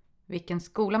 Vilken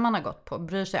skola man har gått på?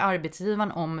 Bryr sig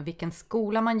arbetsgivaren om vilken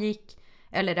skola man gick?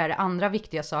 Eller är det andra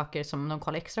viktiga saker som de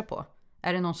kollar extra på?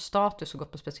 Är det någon status att gå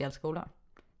på speciell skola?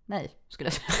 Nej, skulle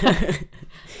jag säga.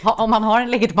 Om man har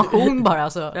en legitimation bara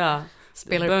så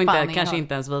spelar det fan ingen kanske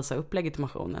inte ens visa upp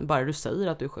legitimationen. Bara du säger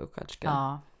att du är sjuksköterska.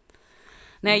 Ja.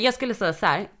 Nej, jag skulle säga så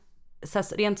här.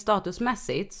 Rent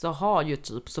statusmässigt så har ju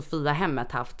typ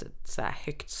Sofiahemmet haft ett så här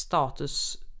högt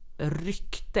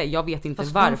statusrykte. Jag vet inte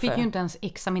varför. De fick ju inte ens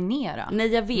examinera. Nej,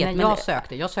 jag vet. När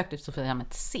jag sökte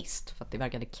Sofiahemmet sist för att det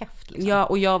verkade keft liksom. Ja,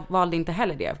 och jag valde inte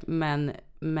heller det.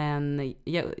 Men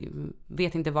jag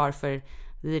vet inte varför.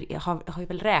 Det har ju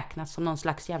väl räknats som någon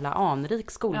slags jävla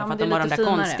anrik skola för att de har de där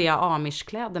konstiga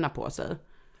amishkläderna på sig.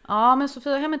 Ja, men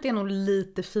Sofiahemmet är nog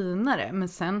lite finare. Men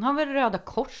sen har väl Röda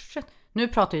Korset. Nu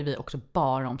pratar ju vi också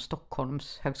bara om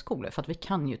Stockholms högskolor. För att vi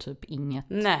kan ju typ inget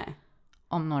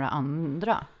om några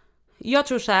andra. Jag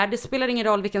tror så här, det spelar ingen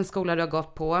roll vilken skola du har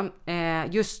gått på.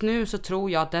 Just nu så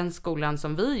tror jag att den skolan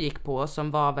som vi gick på,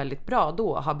 som var väldigt bra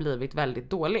då, har blivit väldigt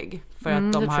dålig. För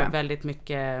att de har väldigt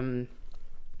mycket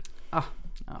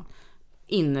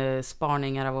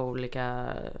insparningar av olika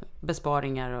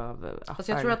besparingar av Fast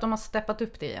jag tror att de har steppat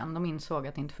upp det igen. De insåg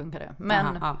att det inte funkade.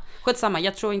 Men skitsamma,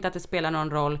 jag tror inte att det spelar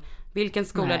någon roll vilken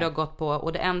skola du har gått på.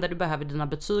 Och det enda du behöver dina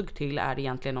betyg till är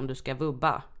egentligen om du ska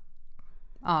vubba.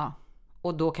 Ja.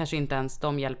 Och då kanske inte ens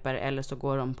de hjälper, eller så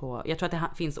går de på... Jag tror att det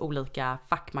finns olika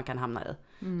fack man kan hamna i.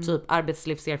 Typ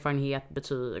arbetslivserfarenhet,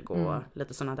 betyg och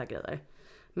lite sådana där grejer.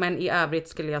 Men i övrigt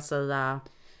skulle jag säga,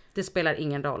 det spelar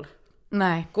ingen roll.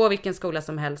 Nej. Gå vilken skola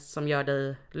som helst som gör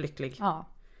dig lycklig. Ja.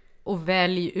 Och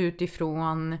välj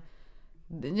utifrån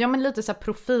men lite så här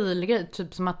profilgrej,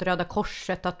 typ som att Röda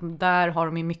Korset, att där har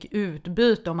de ju mycket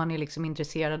utbyte om man är liksom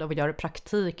intresserad av att göra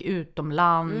praktik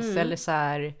utomlands eller så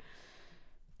här.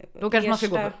 Då kanske man ska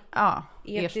gå på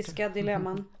etiska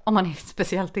dilemman. Om man är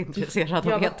speciellt intresserad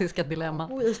av etiska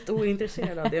dilemman.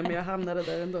 Skitointresserad av det, men jag hamnade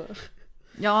där ändå.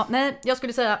 Ja, nej, jag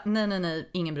skulle säga nej,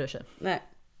 ingen bryr sig. Nej.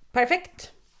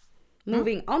 Perfekt.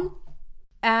 Moving on.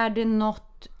 Är det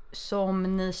något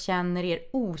som ni känner er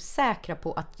osäkra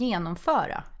på att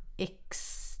genomföra?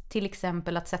 Till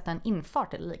exempel att sätta en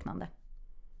infart eller liknande?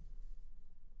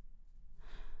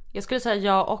 Jag skulle säga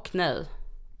ja och nej.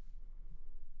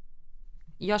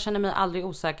 Jag känner mig aldrig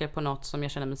osäker på något som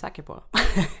jag känner mig säker på.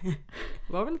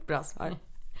 Det var väl ett bra svar.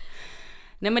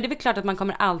 Nej, men det är väl klart att man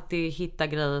kommer alltid hitta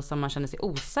grejer som man känner sig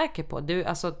osäker på. Du,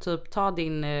 alltså typ ta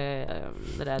din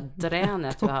det där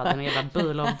dränet du hade, en jävla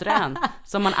bilovdrän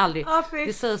som man aldrig,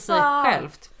 det säger sig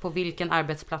självt på vilken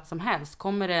arbetsplats som helst.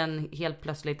 Kommer det helt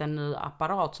plötsligt en ny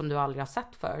apparat som du aldrig har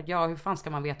sett för? Ja, hur fan ska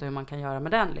man veta hur man kan göra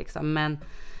med den liksom? Men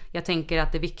jag tänker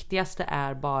att det viktigaste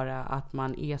är bara att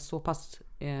man är så pass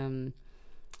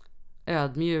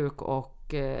ödmjuk och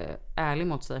ärlig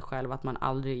mot sig själv att man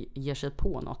aldrig ger sig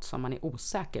på något som man är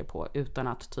osäker på utan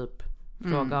att typ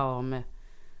fråga om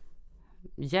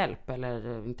hjälp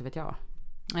eller inte vet jag.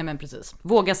 Nej, men precis.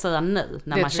 Våga säga nej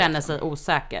när man känner sig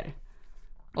osäker.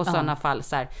 Och sådana fall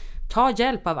så här, ta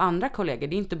hjälp av andra kollegor.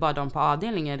 Det är inte bara de på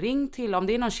avdelningen. Ring till, om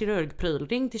det är någon kirurgpryl,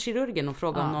 ring till kirurgen och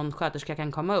fråga om någon sköterska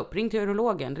kan komma upp. Ring till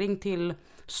urologen, ring till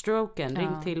stroken,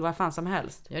 ring till vad fan som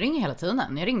helst. Jag ringer hela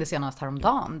tiden. Jag ringde senast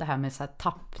häromdagen. Det här med så här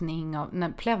tappning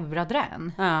av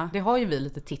plevradrän. Det har ju vi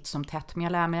lite titt som tätt, men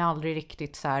jag lär mig aldrig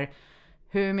riktigt så här.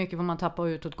 Hur mycket får man tappa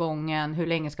ut åt gången? Hur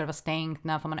länge ska det vara stängt?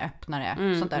 När får man öppna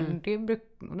det? Sånt där.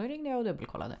 Då ringde jag och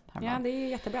dubbelkollade. Ja, det är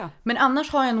jättebra. Men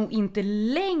annars har jag nog inte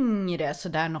längre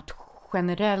sådär något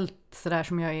generellt sådär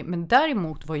som jag är. Men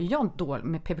däremot var jag dålig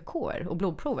med PVK-er och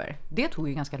blodprover. Det tog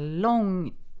ju ganska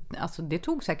alltså det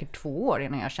tog säkert 2 år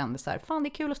innan jag kände så här, fan det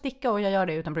är kul att sticka och jag gör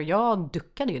det utan bro. Jag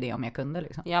duckade ju det om jag kunde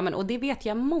liksom. Ja, men och det vet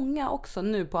jag många också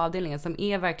nu på avdelningen som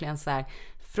är verkligen så här,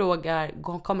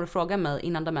 kommer att fråga mig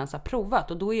innan de ens har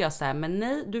provat och då är jag så här, men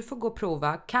nej, du får gå och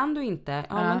prova, kan du inte?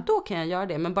 Ja, men då kan jag göra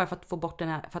det, men bara för att få bort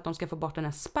för att de ska få bort den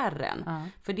här spärren.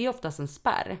 För det är oftast en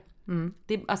spärr.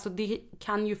 Det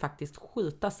kan ju faktiskt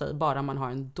skita sig bara man har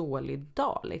en dålig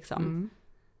dag liksom.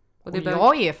 Och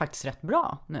jag är faktiskt rätt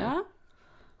bra nu. Ja.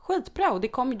 Skitbra, och du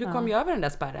kom ju över den där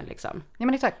spärren liksom. Ja,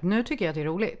 men exakt, nu tycker jag att det är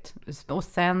roligt. Och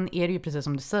sen är det ju precis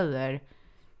som du säger,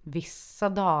 vissa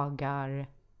dagar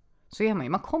så är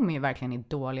man kommer ju verkligen i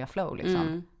dåliga flow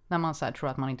liksom. När man så här tror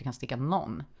att man inte kan sticka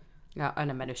någon. Ja,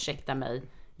 nej, men ursäkta mig.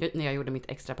 När jag gjorde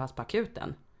mitt extra pass på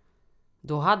akuten,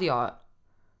 då hade jag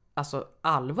alltså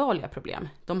allvarliga problem.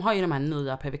 De har ju de här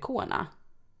nya PVK-erna.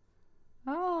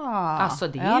 Alltså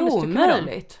det är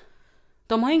omöjligt.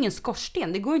 De har ju ingen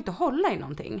skorsten. Det går ju inte att hålla i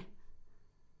någonting.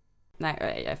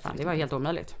 Nej, fan, det var helt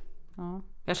omöjligt.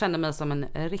 Jag kände mig som en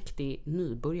riktig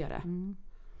nybörjare.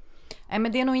 Nej,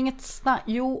 men det är nog inget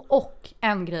Jo, och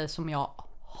en grej som jag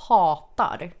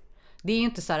hatar. Det är ju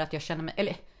inte så här att jag känner mig...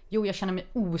 Eller, jag känner mig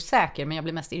osäker, men jag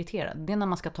blir mest irriterad. Det är när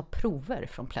man ska ta prover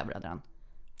från plevradran.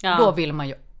 Då vill man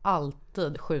ju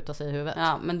alltid skjuta sig i huvudet.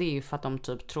 Ja, men det är ju för att de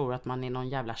typ tror att man är någon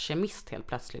jävla kemist helt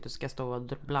plötsligt. Du ska stå och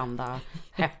blanda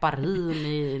heparin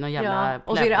i någon jävla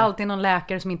och så är det alltid någon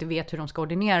läkare som inte vet hur de ska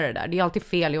ordinera det där. Det är alltid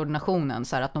fel i ordinationen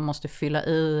så här, att de måste fylla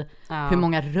i hur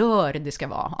många rör det ska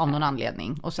vara av någon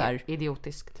anledning. Och så här,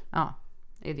 idiotiskt. Ja.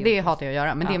 Det hatar jag att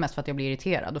göra, men det är mest för att jag blir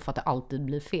irriterad och för att det alltid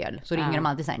blir fel. Så ringer de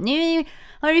alltid så här: nu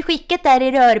har du skickat där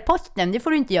i rörposten, det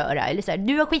får du inte göra. Eller så här,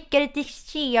 du har skickat det till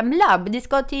kemlab, det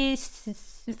ska till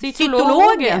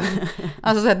cytologen.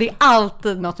 Alltså så här, det är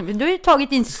alltid något som, du har ju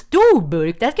tagit en stor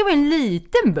burk, det här ska vara en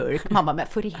liten burk. Man bara, men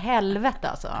för i helvete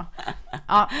alltså.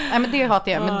 Ja, men det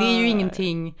hatar jag, men det är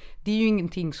ju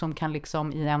ingenting som kan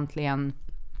liksom egentligen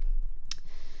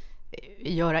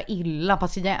göra illa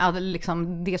patient,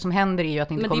 liksom, det som händer är ju att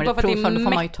det inte kommer ett provfall, då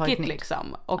får man ju ta ett nytt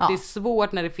liksom. Och det är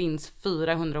svårt när det finns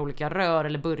 400 olika rör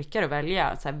eller burkar att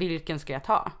välja, så här, vilken ska jag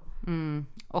ta?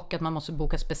 Och att man måste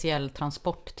boka speciell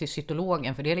transport till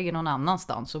cytologen, för det ligger någon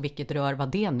annanstans, och vilket rör var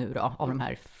det nu då av de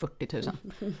här 40 000?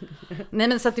 Nej,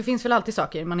 men så att det finns väl alltid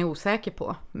saker man är osäker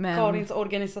på, men Karins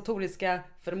organisatoriska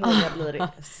förmåga blir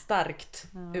starkt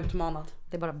utmanad.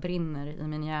 Det bara brinner i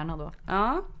min hjärna då.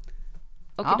 Ja.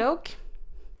 Okej.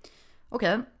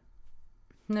 Okej.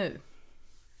 Nu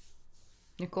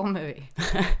kommer vi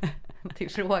till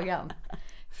frågan.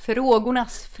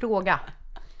 Frågornas fråga.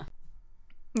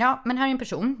 Ja, men här är en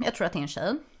person. Jag tror att det är en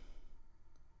tjej.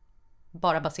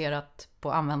 Bara baserat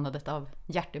på användandet av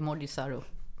hjärtemojisar och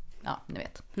ja, ni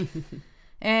vet.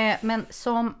 Men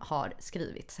som har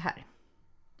skrivit så här.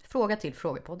 Fråga till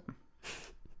Frågepodden.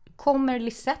 Kommer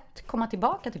Lisette komma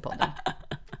tillbaka till podden?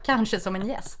 Kanske som en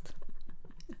gäst.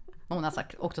 Hon har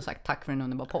också sagt tack för en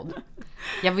underbar podd.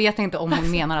 Jag vet inte om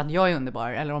hon menar att jag är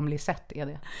underbar eller om Lisette är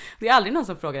det. Det är aldrig någon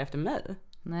som frågar efter mig.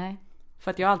 Nej.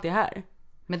 För att jag alltid är här.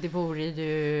 Men det vore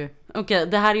ju... Okej,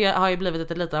 det här har ju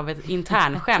blivit lite av ett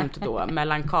internskämt då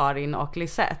mellan Karin och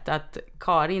Lisette. Att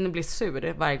Karin blir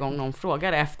sur varje gång någon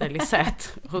frågar efter Lisette.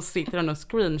 Och sitter hon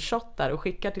och screenshotar och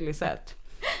skickar till Lisette.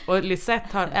 Och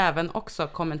Lisette har även också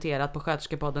kommenterat på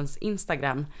Sköterskepoddens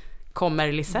Instagram.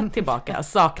 Kommer Lisette tillbaka?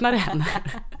 Saknar henne?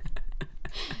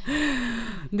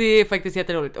 Det är faktiskt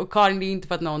jätteroligt. Och Karin, det är inte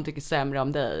för att någon tycker sämre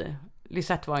om dig.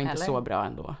 Lisette var inte så bra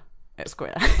ändå. Jag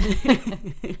skojar.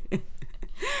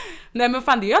 Nej men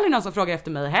fan, det är ju aldrig någon som frågar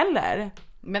efter mig heller.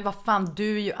 Men vad fan,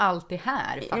 du är ju alltid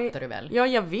här, fattar du väl? Ja,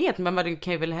 jag vet, men du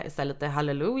kan ju väl säga lite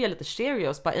halleluja, lite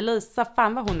cheerios. Bara, Elisa,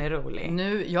 fan vad hon är rolig.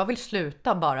 Nu, jag vill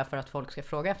sluta bara för att folk ska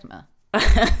fråga efter mig.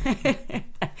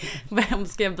 Vem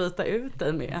ska jag byta ut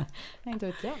dig med? Inte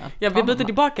vet jag. Jag byter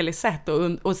tillbaka Lisette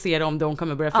och ser om de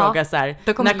kommer börja fråga så här.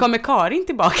 När kommer Karin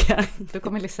tillbaka? Då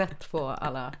kommer Lisette få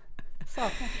alla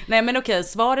saker. Nej men okej,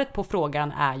 svaret på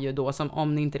frågan är ju då, som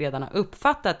om ni inte redan har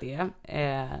uppfattat det,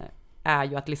 är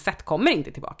ju att Lisette kommer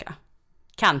inte tillbaka.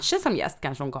 Kanske som gäst,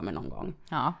 kanske hon kommer någon gång.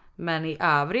 Ja. Men i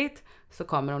övrigt så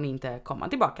kommer hon inte komma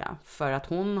tillbaka. För att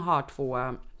hon har 2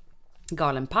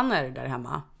 galenpannor där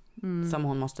hemma. Som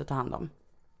hon måste ta hand om.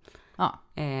 Ja.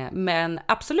 Men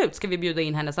absolut ska vi bjuda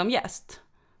in henne som gäst.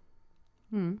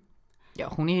 Ja,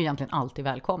 hon är ju egentligen alltid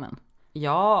välkommen.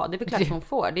 Ja, det är väl klart hon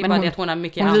får. Det är men bara hon, det att hon har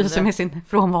mycket hon andra... lyser med sin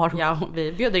frånvaro. Ja,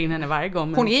 vi bjuder in henne varje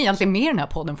gång. Men... Hon är egentligen med i den här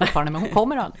podden fortfarande, men hon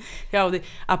kommer aldrig. Ja, och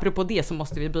apropå det så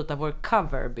måste vi byta vår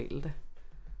coverbild.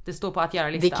 Det står på att göra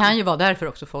listan. Det kan ju vara därför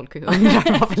också folk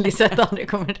undrar varför Lisette aldrig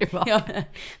kommer tillbaka. Ja,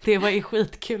 det var ju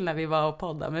skitkul när vi var och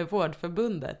poddade med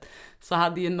Vårdförbundet. Så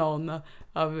hade ju någon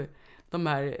av de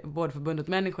här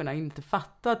Vårdförbundet-människorna inte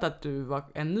fattat att du var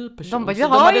en ny person. De bara, jag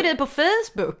har ju dig på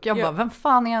Facebook. Jag bara, vem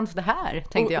fan är ens det här?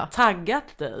 Tänkte jag. Och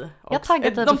taggat dig. Jag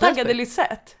taggat dig de på taggade Facebook.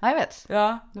 Lisette. Ja, jag vet.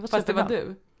 Ja, det var fast superbra. det var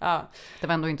du. Ja. Det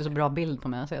var ändå inte så bra bild på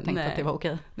mig, så jag tänkte att det var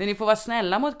okej. Nej, ni får vara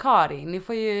snälla mot Karin. Ni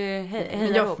får ju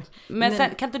heja ihop. Men sen,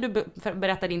 kan inte du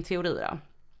berätta din teori då?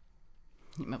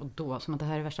 Men vadå, som att det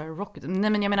här är värsta rocket? Nej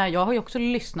men jag menar, jag har ju också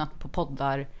lyssnat på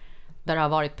poddar där det har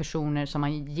varit personer som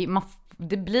man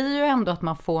det blir ju ändå att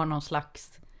man får någon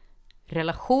slags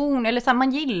relation. Eller så här,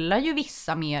 man gillar ju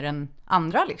vissa mer än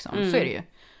andra liksom, så är det ju.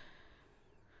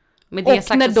 Men det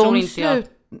sagt,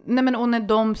 när när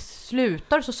de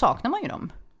slutar så saknar man ju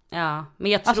dem. Ja,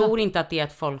 men jag tror inte att det är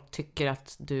att folk tycker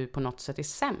att du på något sätt är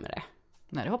sämre.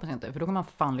 Nej, det hoppas jag inte, för då kan man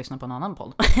fan lyssna på en annan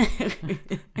podd.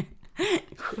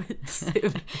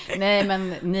 Skitsur. nej men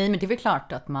det är väl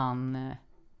klart att man...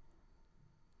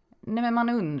 Nej men man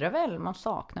undrar väl, man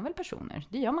saknar väl personer,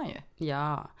 det gör man ju.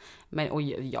 Ja, men och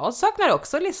jag saknar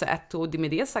också Lisette, och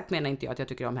med det sagt menar inte jag att jag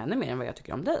tycker om henne mer än vad jag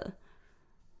tycker om dig.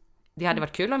 Det hade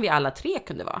varit kul om vi alla 3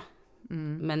 kunde vara.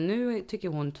 Men nu tycker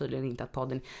hon tydligen inte att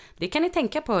podden... Det kan ni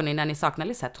tänka på hörni när ni saknar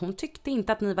Lisette. Hon tyckte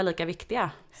inte att ni var lika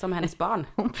viktiga som hennes barn.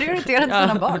 Hon prioriterade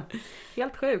sina barn.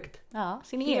 Helt sjukt. Ja,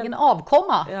 sin egen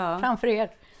avkomma framför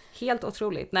er. Helt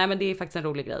otroligt. Nej men det är faktiskt en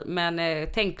rolig grej. Men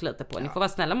tänk lite på, ni får vara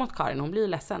snälla mot Karin. Hon blir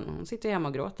ledsen. Hon sitter ju hemma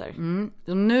och gråter.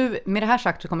 Och nu, med det här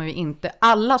sagt så kommer vi inte...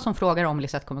 Alla som frågar om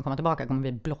Lisette kommer komma tillbaka kommer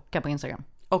vi blocka på Instagram.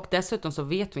 Och dessutom så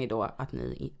vet vi då att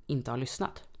ni inte har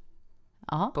lyssnat.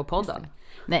 Aha, på podden.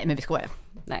 Nej men vi skojar.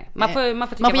 Nej, man får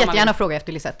jättegärna fråga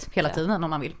efter Lisette hela tiden om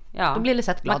man vill. Ja. Då blir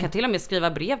Lisette glad. Man kan till och med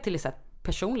skriva brev till Lisette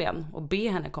personligen och be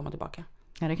henne komma tillbaka.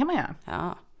 Ja, det kan man göra.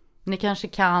 Ja. Ni kanske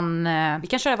kan... Vi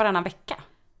kan köra varannan vecka.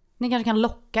 Ni kanske kan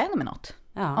locka henne med något.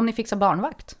 Ja. Om ni fixar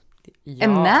barnvakt. Ja.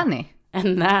 En nanny.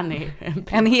 En nanny.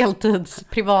 En heltids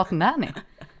privat nanny.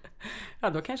 Ja,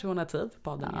 då kanske hon har tid för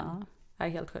podden igen. Det är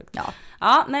helt sjukt.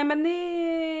 Ja, nej men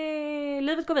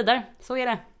livet går vidare. Så är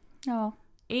det. Ja.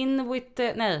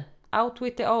 Out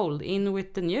with the old, in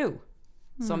with the new.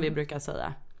 Som vi brukar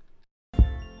säga.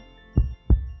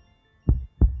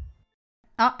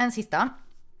 Ja, en sista.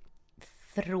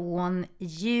 Från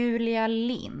Julia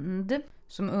Lind.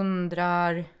 Som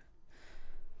undrar...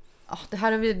 Det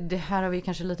här har vi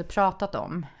kanske lite pratat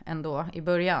om ändå i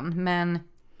början. Men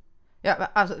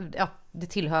det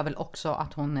tillhör väl också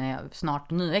att hon är snart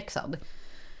nyexad.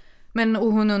 Men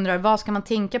och hon undrar, vad ska man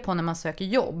tänka på när man söker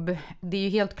jobb? Det är ju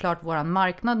helt klart våran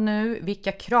marknad nu.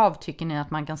 Vilka krav tycker ni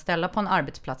att man kan ställa på en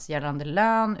arbetsplats gällande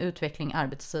lön, utveckling,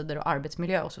 arbetstider och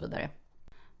arbetsmiljö och så vidare?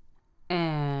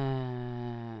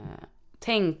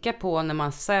 Tänka på när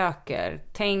man söker.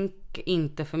 Tänk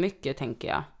inte för mycket, tänker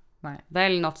jag. Nej.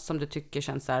 Välj något som du tycker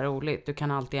känns så här roligt. Du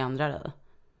kan alltid ändra dig.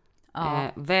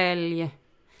 Ja.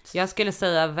 Jag skulle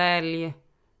säga välj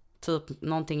typ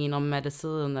någonting inom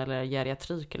medicin eller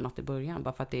geriatrik eller något i början.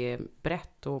 Bara för att det är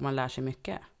brett och man lär sig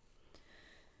mycket.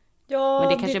 Ja, men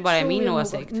det kanske bara är min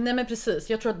åsikt. Nej men precis,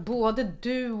 jag tror att både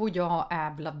du och jag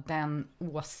är bland den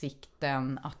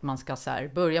åsikten att man ska så här,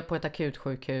 börja på ett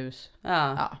akutsjukhus.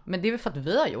 Ja, men det är väl för att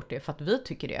vi har gjort det, för att vi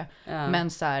tycker det. Men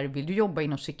så här, vill du jobba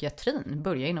inom psykiatrin,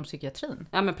 börja inom psykiatrin.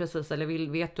 Ja men precis, eller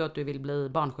vet du att du vill bli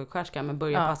barnsjuksköterska, men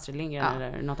börja på Astrid Lindgren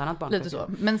eller något annat barnsjukhus. Lite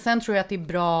så. Men sen tror jag att det är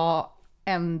bra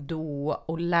ändå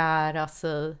att lära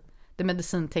sig det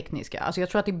medicintekniska. Alltså jag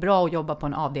tror att det är bra att jobba på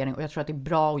en avdelning, och jag tror att det är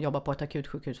bra att jobba på ett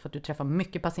akutsjukhus för att du träffar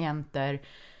mycket patienter.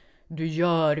 Du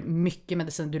gör mycket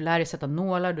medicin, du lär dig sätta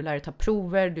nålar, du lär dig ta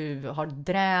prover, du har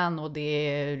drän och det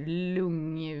är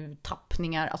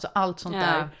lungtappningar, alltså allt sånt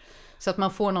där. Så att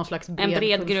man får någon slags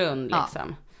bred grund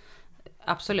liksom.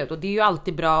 Absolut, och det är ju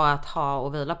alltid bra att ha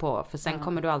och vila på, för sen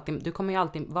kommer du kommer ju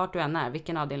alltid, vart du än är,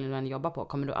 vilken avdelning du än jobbar på,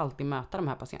 kommer du alltid möta de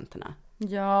här patienterna.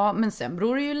 Ja, men sen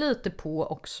beror det ju lite på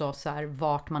också så här,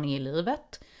 vart man är i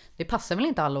livet. Det passar väl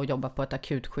inte alla att jobba på ett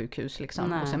akutsjukhus liksom.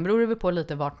 Nej. Och sen beror det väl på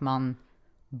lite vart man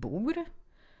bor.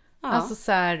 Ja. Alltså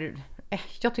så här,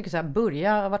 jag tycker så här,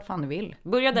 börja vart fan du vill.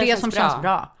 Börja där det som känns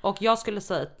bra. Och jag skulle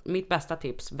säga, mitt bästa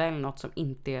tips, välj något som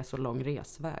inte är så lång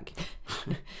resväg.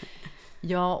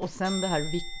 Ja, och sen det här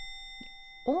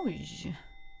Oj!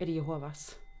 Är det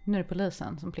Jehovas? Nu är det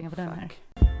polisen som plingar på den här.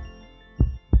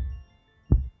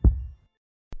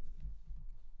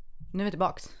 Nu är vi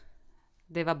tillbaks.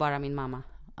 Det var bara min mamma.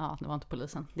 Ja, det var inte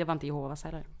polisen. Det var inte Jehovas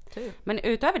heller. Tur. Men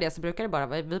utöver det så brukar det bara,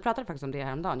 vi pratade faktiskt om det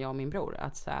häromdagen, jag och min bror,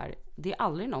 att så här, det är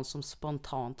aldrig någon som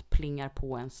spontant plingar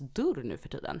på ens dörr nu för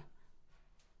tiden.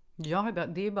 Ja,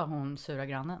 det är bara hon sura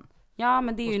grannen. Ja,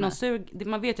 men det är ju någon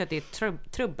man vet ju att det är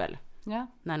trubbel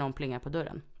när någon plingar på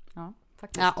dörren. Ja,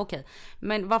 faktiskt. Ja, okej.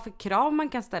 Men vad för krav man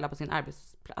kan ställa på sin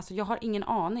arbetsplats? Alltså jag har ingen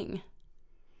aning.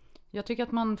 Jag tycker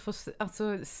att man får,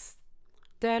 alltså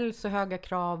ställ så höga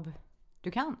krav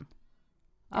du kan.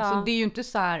 Alltså det är ju inte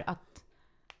så här att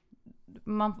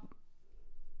man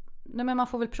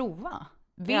får väl prova.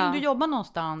 Vill du jobba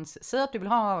någonstans, säg att du vill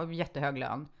ha jättehög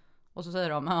lön, och så säger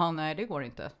de, nej det går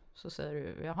inte. Så säger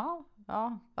du, jaha,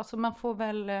 ja, alltså man får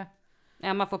väl...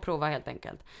 Ja, man får prova helt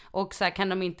enkelt. Och så här, kan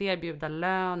de inte erbjuda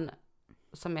lön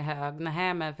som är hög,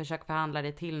 men försök förhandla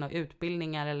det till några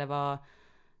utbildningar eller vad.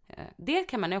 Det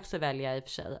kan man också välja i och för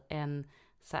sig.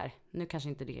 Så här, nu kanske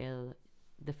inte det är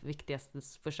det viktigaste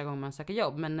första gången man söker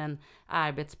jobb, men en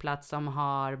arbetsplats som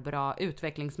har bra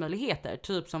utvecklingsmöjligheter,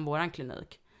 typ som våran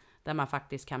klinik, där man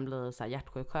faktiskt kan bli så här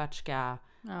hjärtsjuksköterska,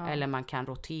 eller man kan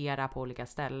rotera på olika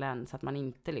ställen, så att man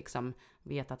inte liksom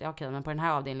vet att okej, men på den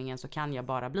här avdelningen så kan jag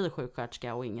bara bli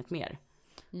sjuksköterska och inget mer.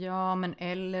 Ja, men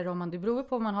eller om det beror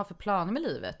på vad man har för planer med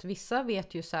livet. Vissa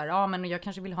vet ju så här, men jag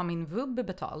kanske vill ha min vubb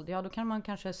betald. Ja, då kan man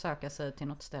kanske söka sig till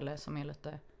något ställe som är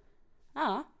lite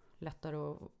lättare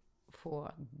att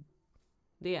få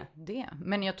det.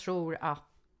 Men jag tror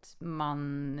att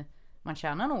man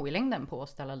tjänar nog i längden på att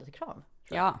ställa lite krav.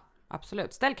 Ja,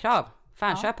 absolut. Ställ krav.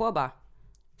 Fan, kör på bara.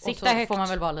 Sikta högt. Får man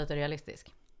väl vara lite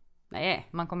realistisk. Nej.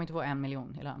 Man kommer inte få 1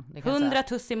 miljon i lön. 100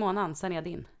 tuss i månaden, sen är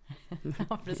din.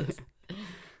 Ja, precis.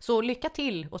 Så lycka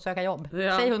till och söka jobb.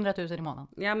 Säg 100 000 i månaden.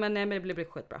 Ja, men det blir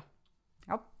skitbra.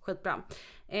 Ja. Skitbra.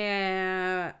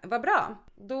 Vad bra.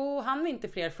 Då hann vi inte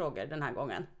fler frågor den här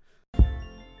gången.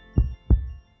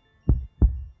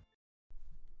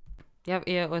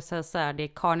 Jag säger så här, det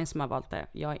är Karin som har valt det.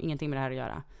 Jag har ingenting med det här att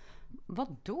göra.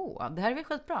 Vadå? Det här är väl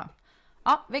skitbra.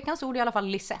 Ja, veckans ord är i alla fall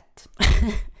Lisette.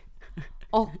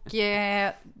 Och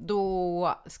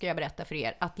då ska jag berätta för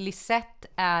er att Lisette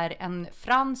är en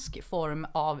fransk form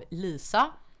av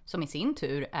Lisa, som i sin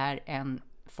tur är en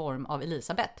form av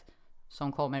Elisabeth,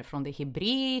 som kommer från det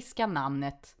hebreiska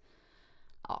namnet,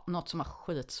 något som är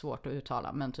skitsvårt att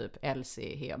uttala, men typ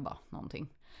Elsie, Heba,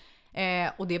 någonting.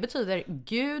 Och det betyder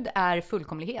Gud är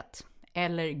fullkomlighet,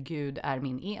 eller Gud är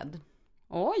min ed.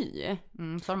 Oj!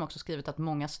 Så har de också skrivit att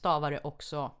många stavar det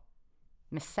också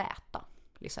med Z,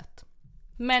 Lisette.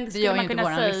 Men skulle man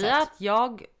kunna säga att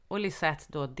jag och Lisette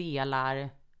då delar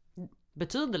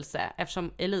betydelse,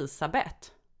 eftersom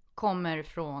Elisabeth kommer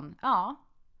från,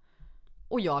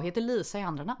 och jag heter Lisa i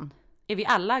andra namn. Är vi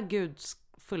alla Guds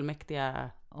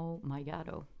fullmäktiga? Oh my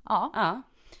god. Ja.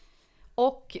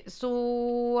 Och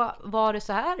så var det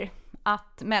så här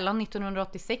att mellan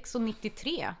 1986 och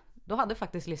 93 då hade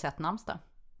faktiskt Lisette namnsdag.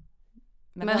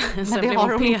 Men det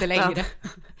har hon inte längre.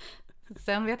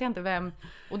 Sen vet jag inte vem.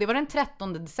 Och det var den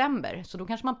 13 december. Så då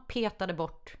kanske man petade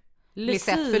bort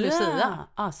Lisette för Lucia.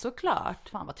 Ja, såklart.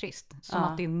 Fan vad trist. Som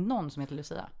att det är någon som heter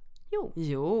Lucia.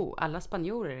 Jo, alla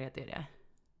spanjorer heter det.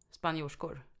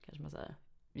 Spanjorskor kanske man säger.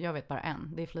 Jag vet bara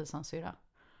en. Det är Flisans syra.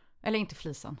 Eller inte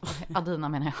flisen. Adina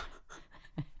menar jag.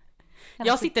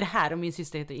 Jag sitter här och min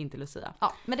syster heter inte Lucia.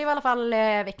 Ja, men det var i alla fall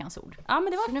veckans ord. Ja,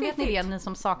 men det var så nu vet ni det, ni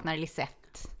som saknar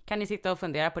Lisette. Kan ni sitta och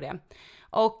fundera på det.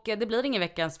 Och det blir ingen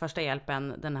veckans första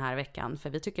hjälpen den här veckan. För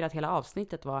vi tycker att hela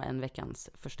avsnittet var en veckans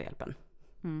första hjälpen.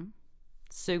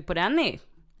 Sug på den ni.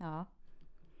 Ja.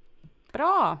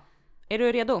 Bra. Är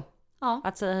du redo? Ja.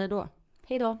 Att säga hej då?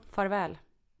 Hej då. Farväl.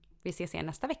 Vi ses igen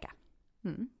nästa vecka.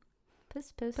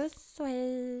 Puss, puss. Puss och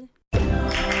hej.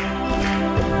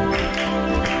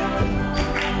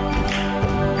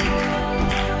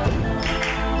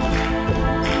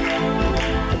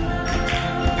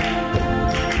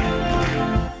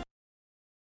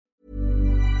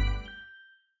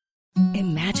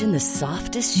 Imagine the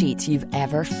softest sheets you've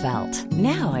ever felt.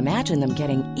 Now imagine them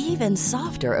getting even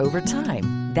softer over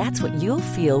time. That's what you'll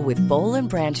feel with Boll &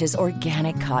 Branch's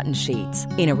organic cotton sheets.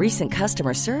 In a recent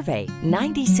customer survey,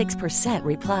 96%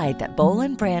 replied that Boll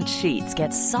 & Branch sheets get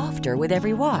softer with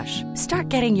every wash. Start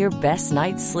getting your best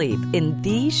night's sleep in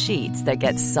these sheets that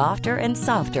get softer and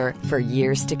softer for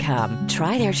years to come.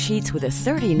 Try their sheets with a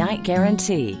 30-night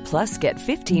guarantee. Plus, get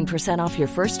 15% off your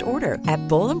first order at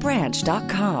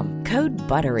bollandbranch.com. Code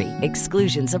BUTTERY.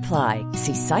 Exclusions apply.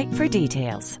 See site for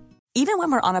details. Even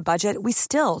when we're on a budget, we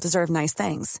still deserve nice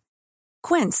things.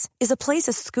 Quince is a place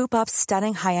to scoop up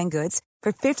stunning high-end goods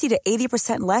for 50 to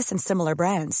 80% less than similar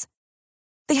brands.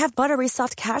 They have buttery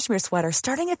soft cashmere sweaters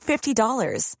starting at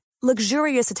 $50,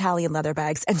 luxurious Italian leather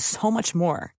bags, and so much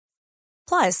more.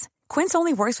 Plus, Quince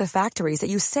only works with factories that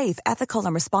use safe, ethical,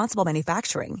 and responsible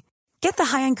manufacturing. Get the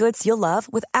high-end goods you'll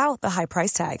love without the high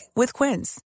price tag with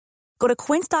Quince. Go to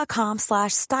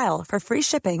quince.com/style for free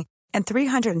shipping and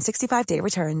 365-day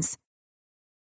returns.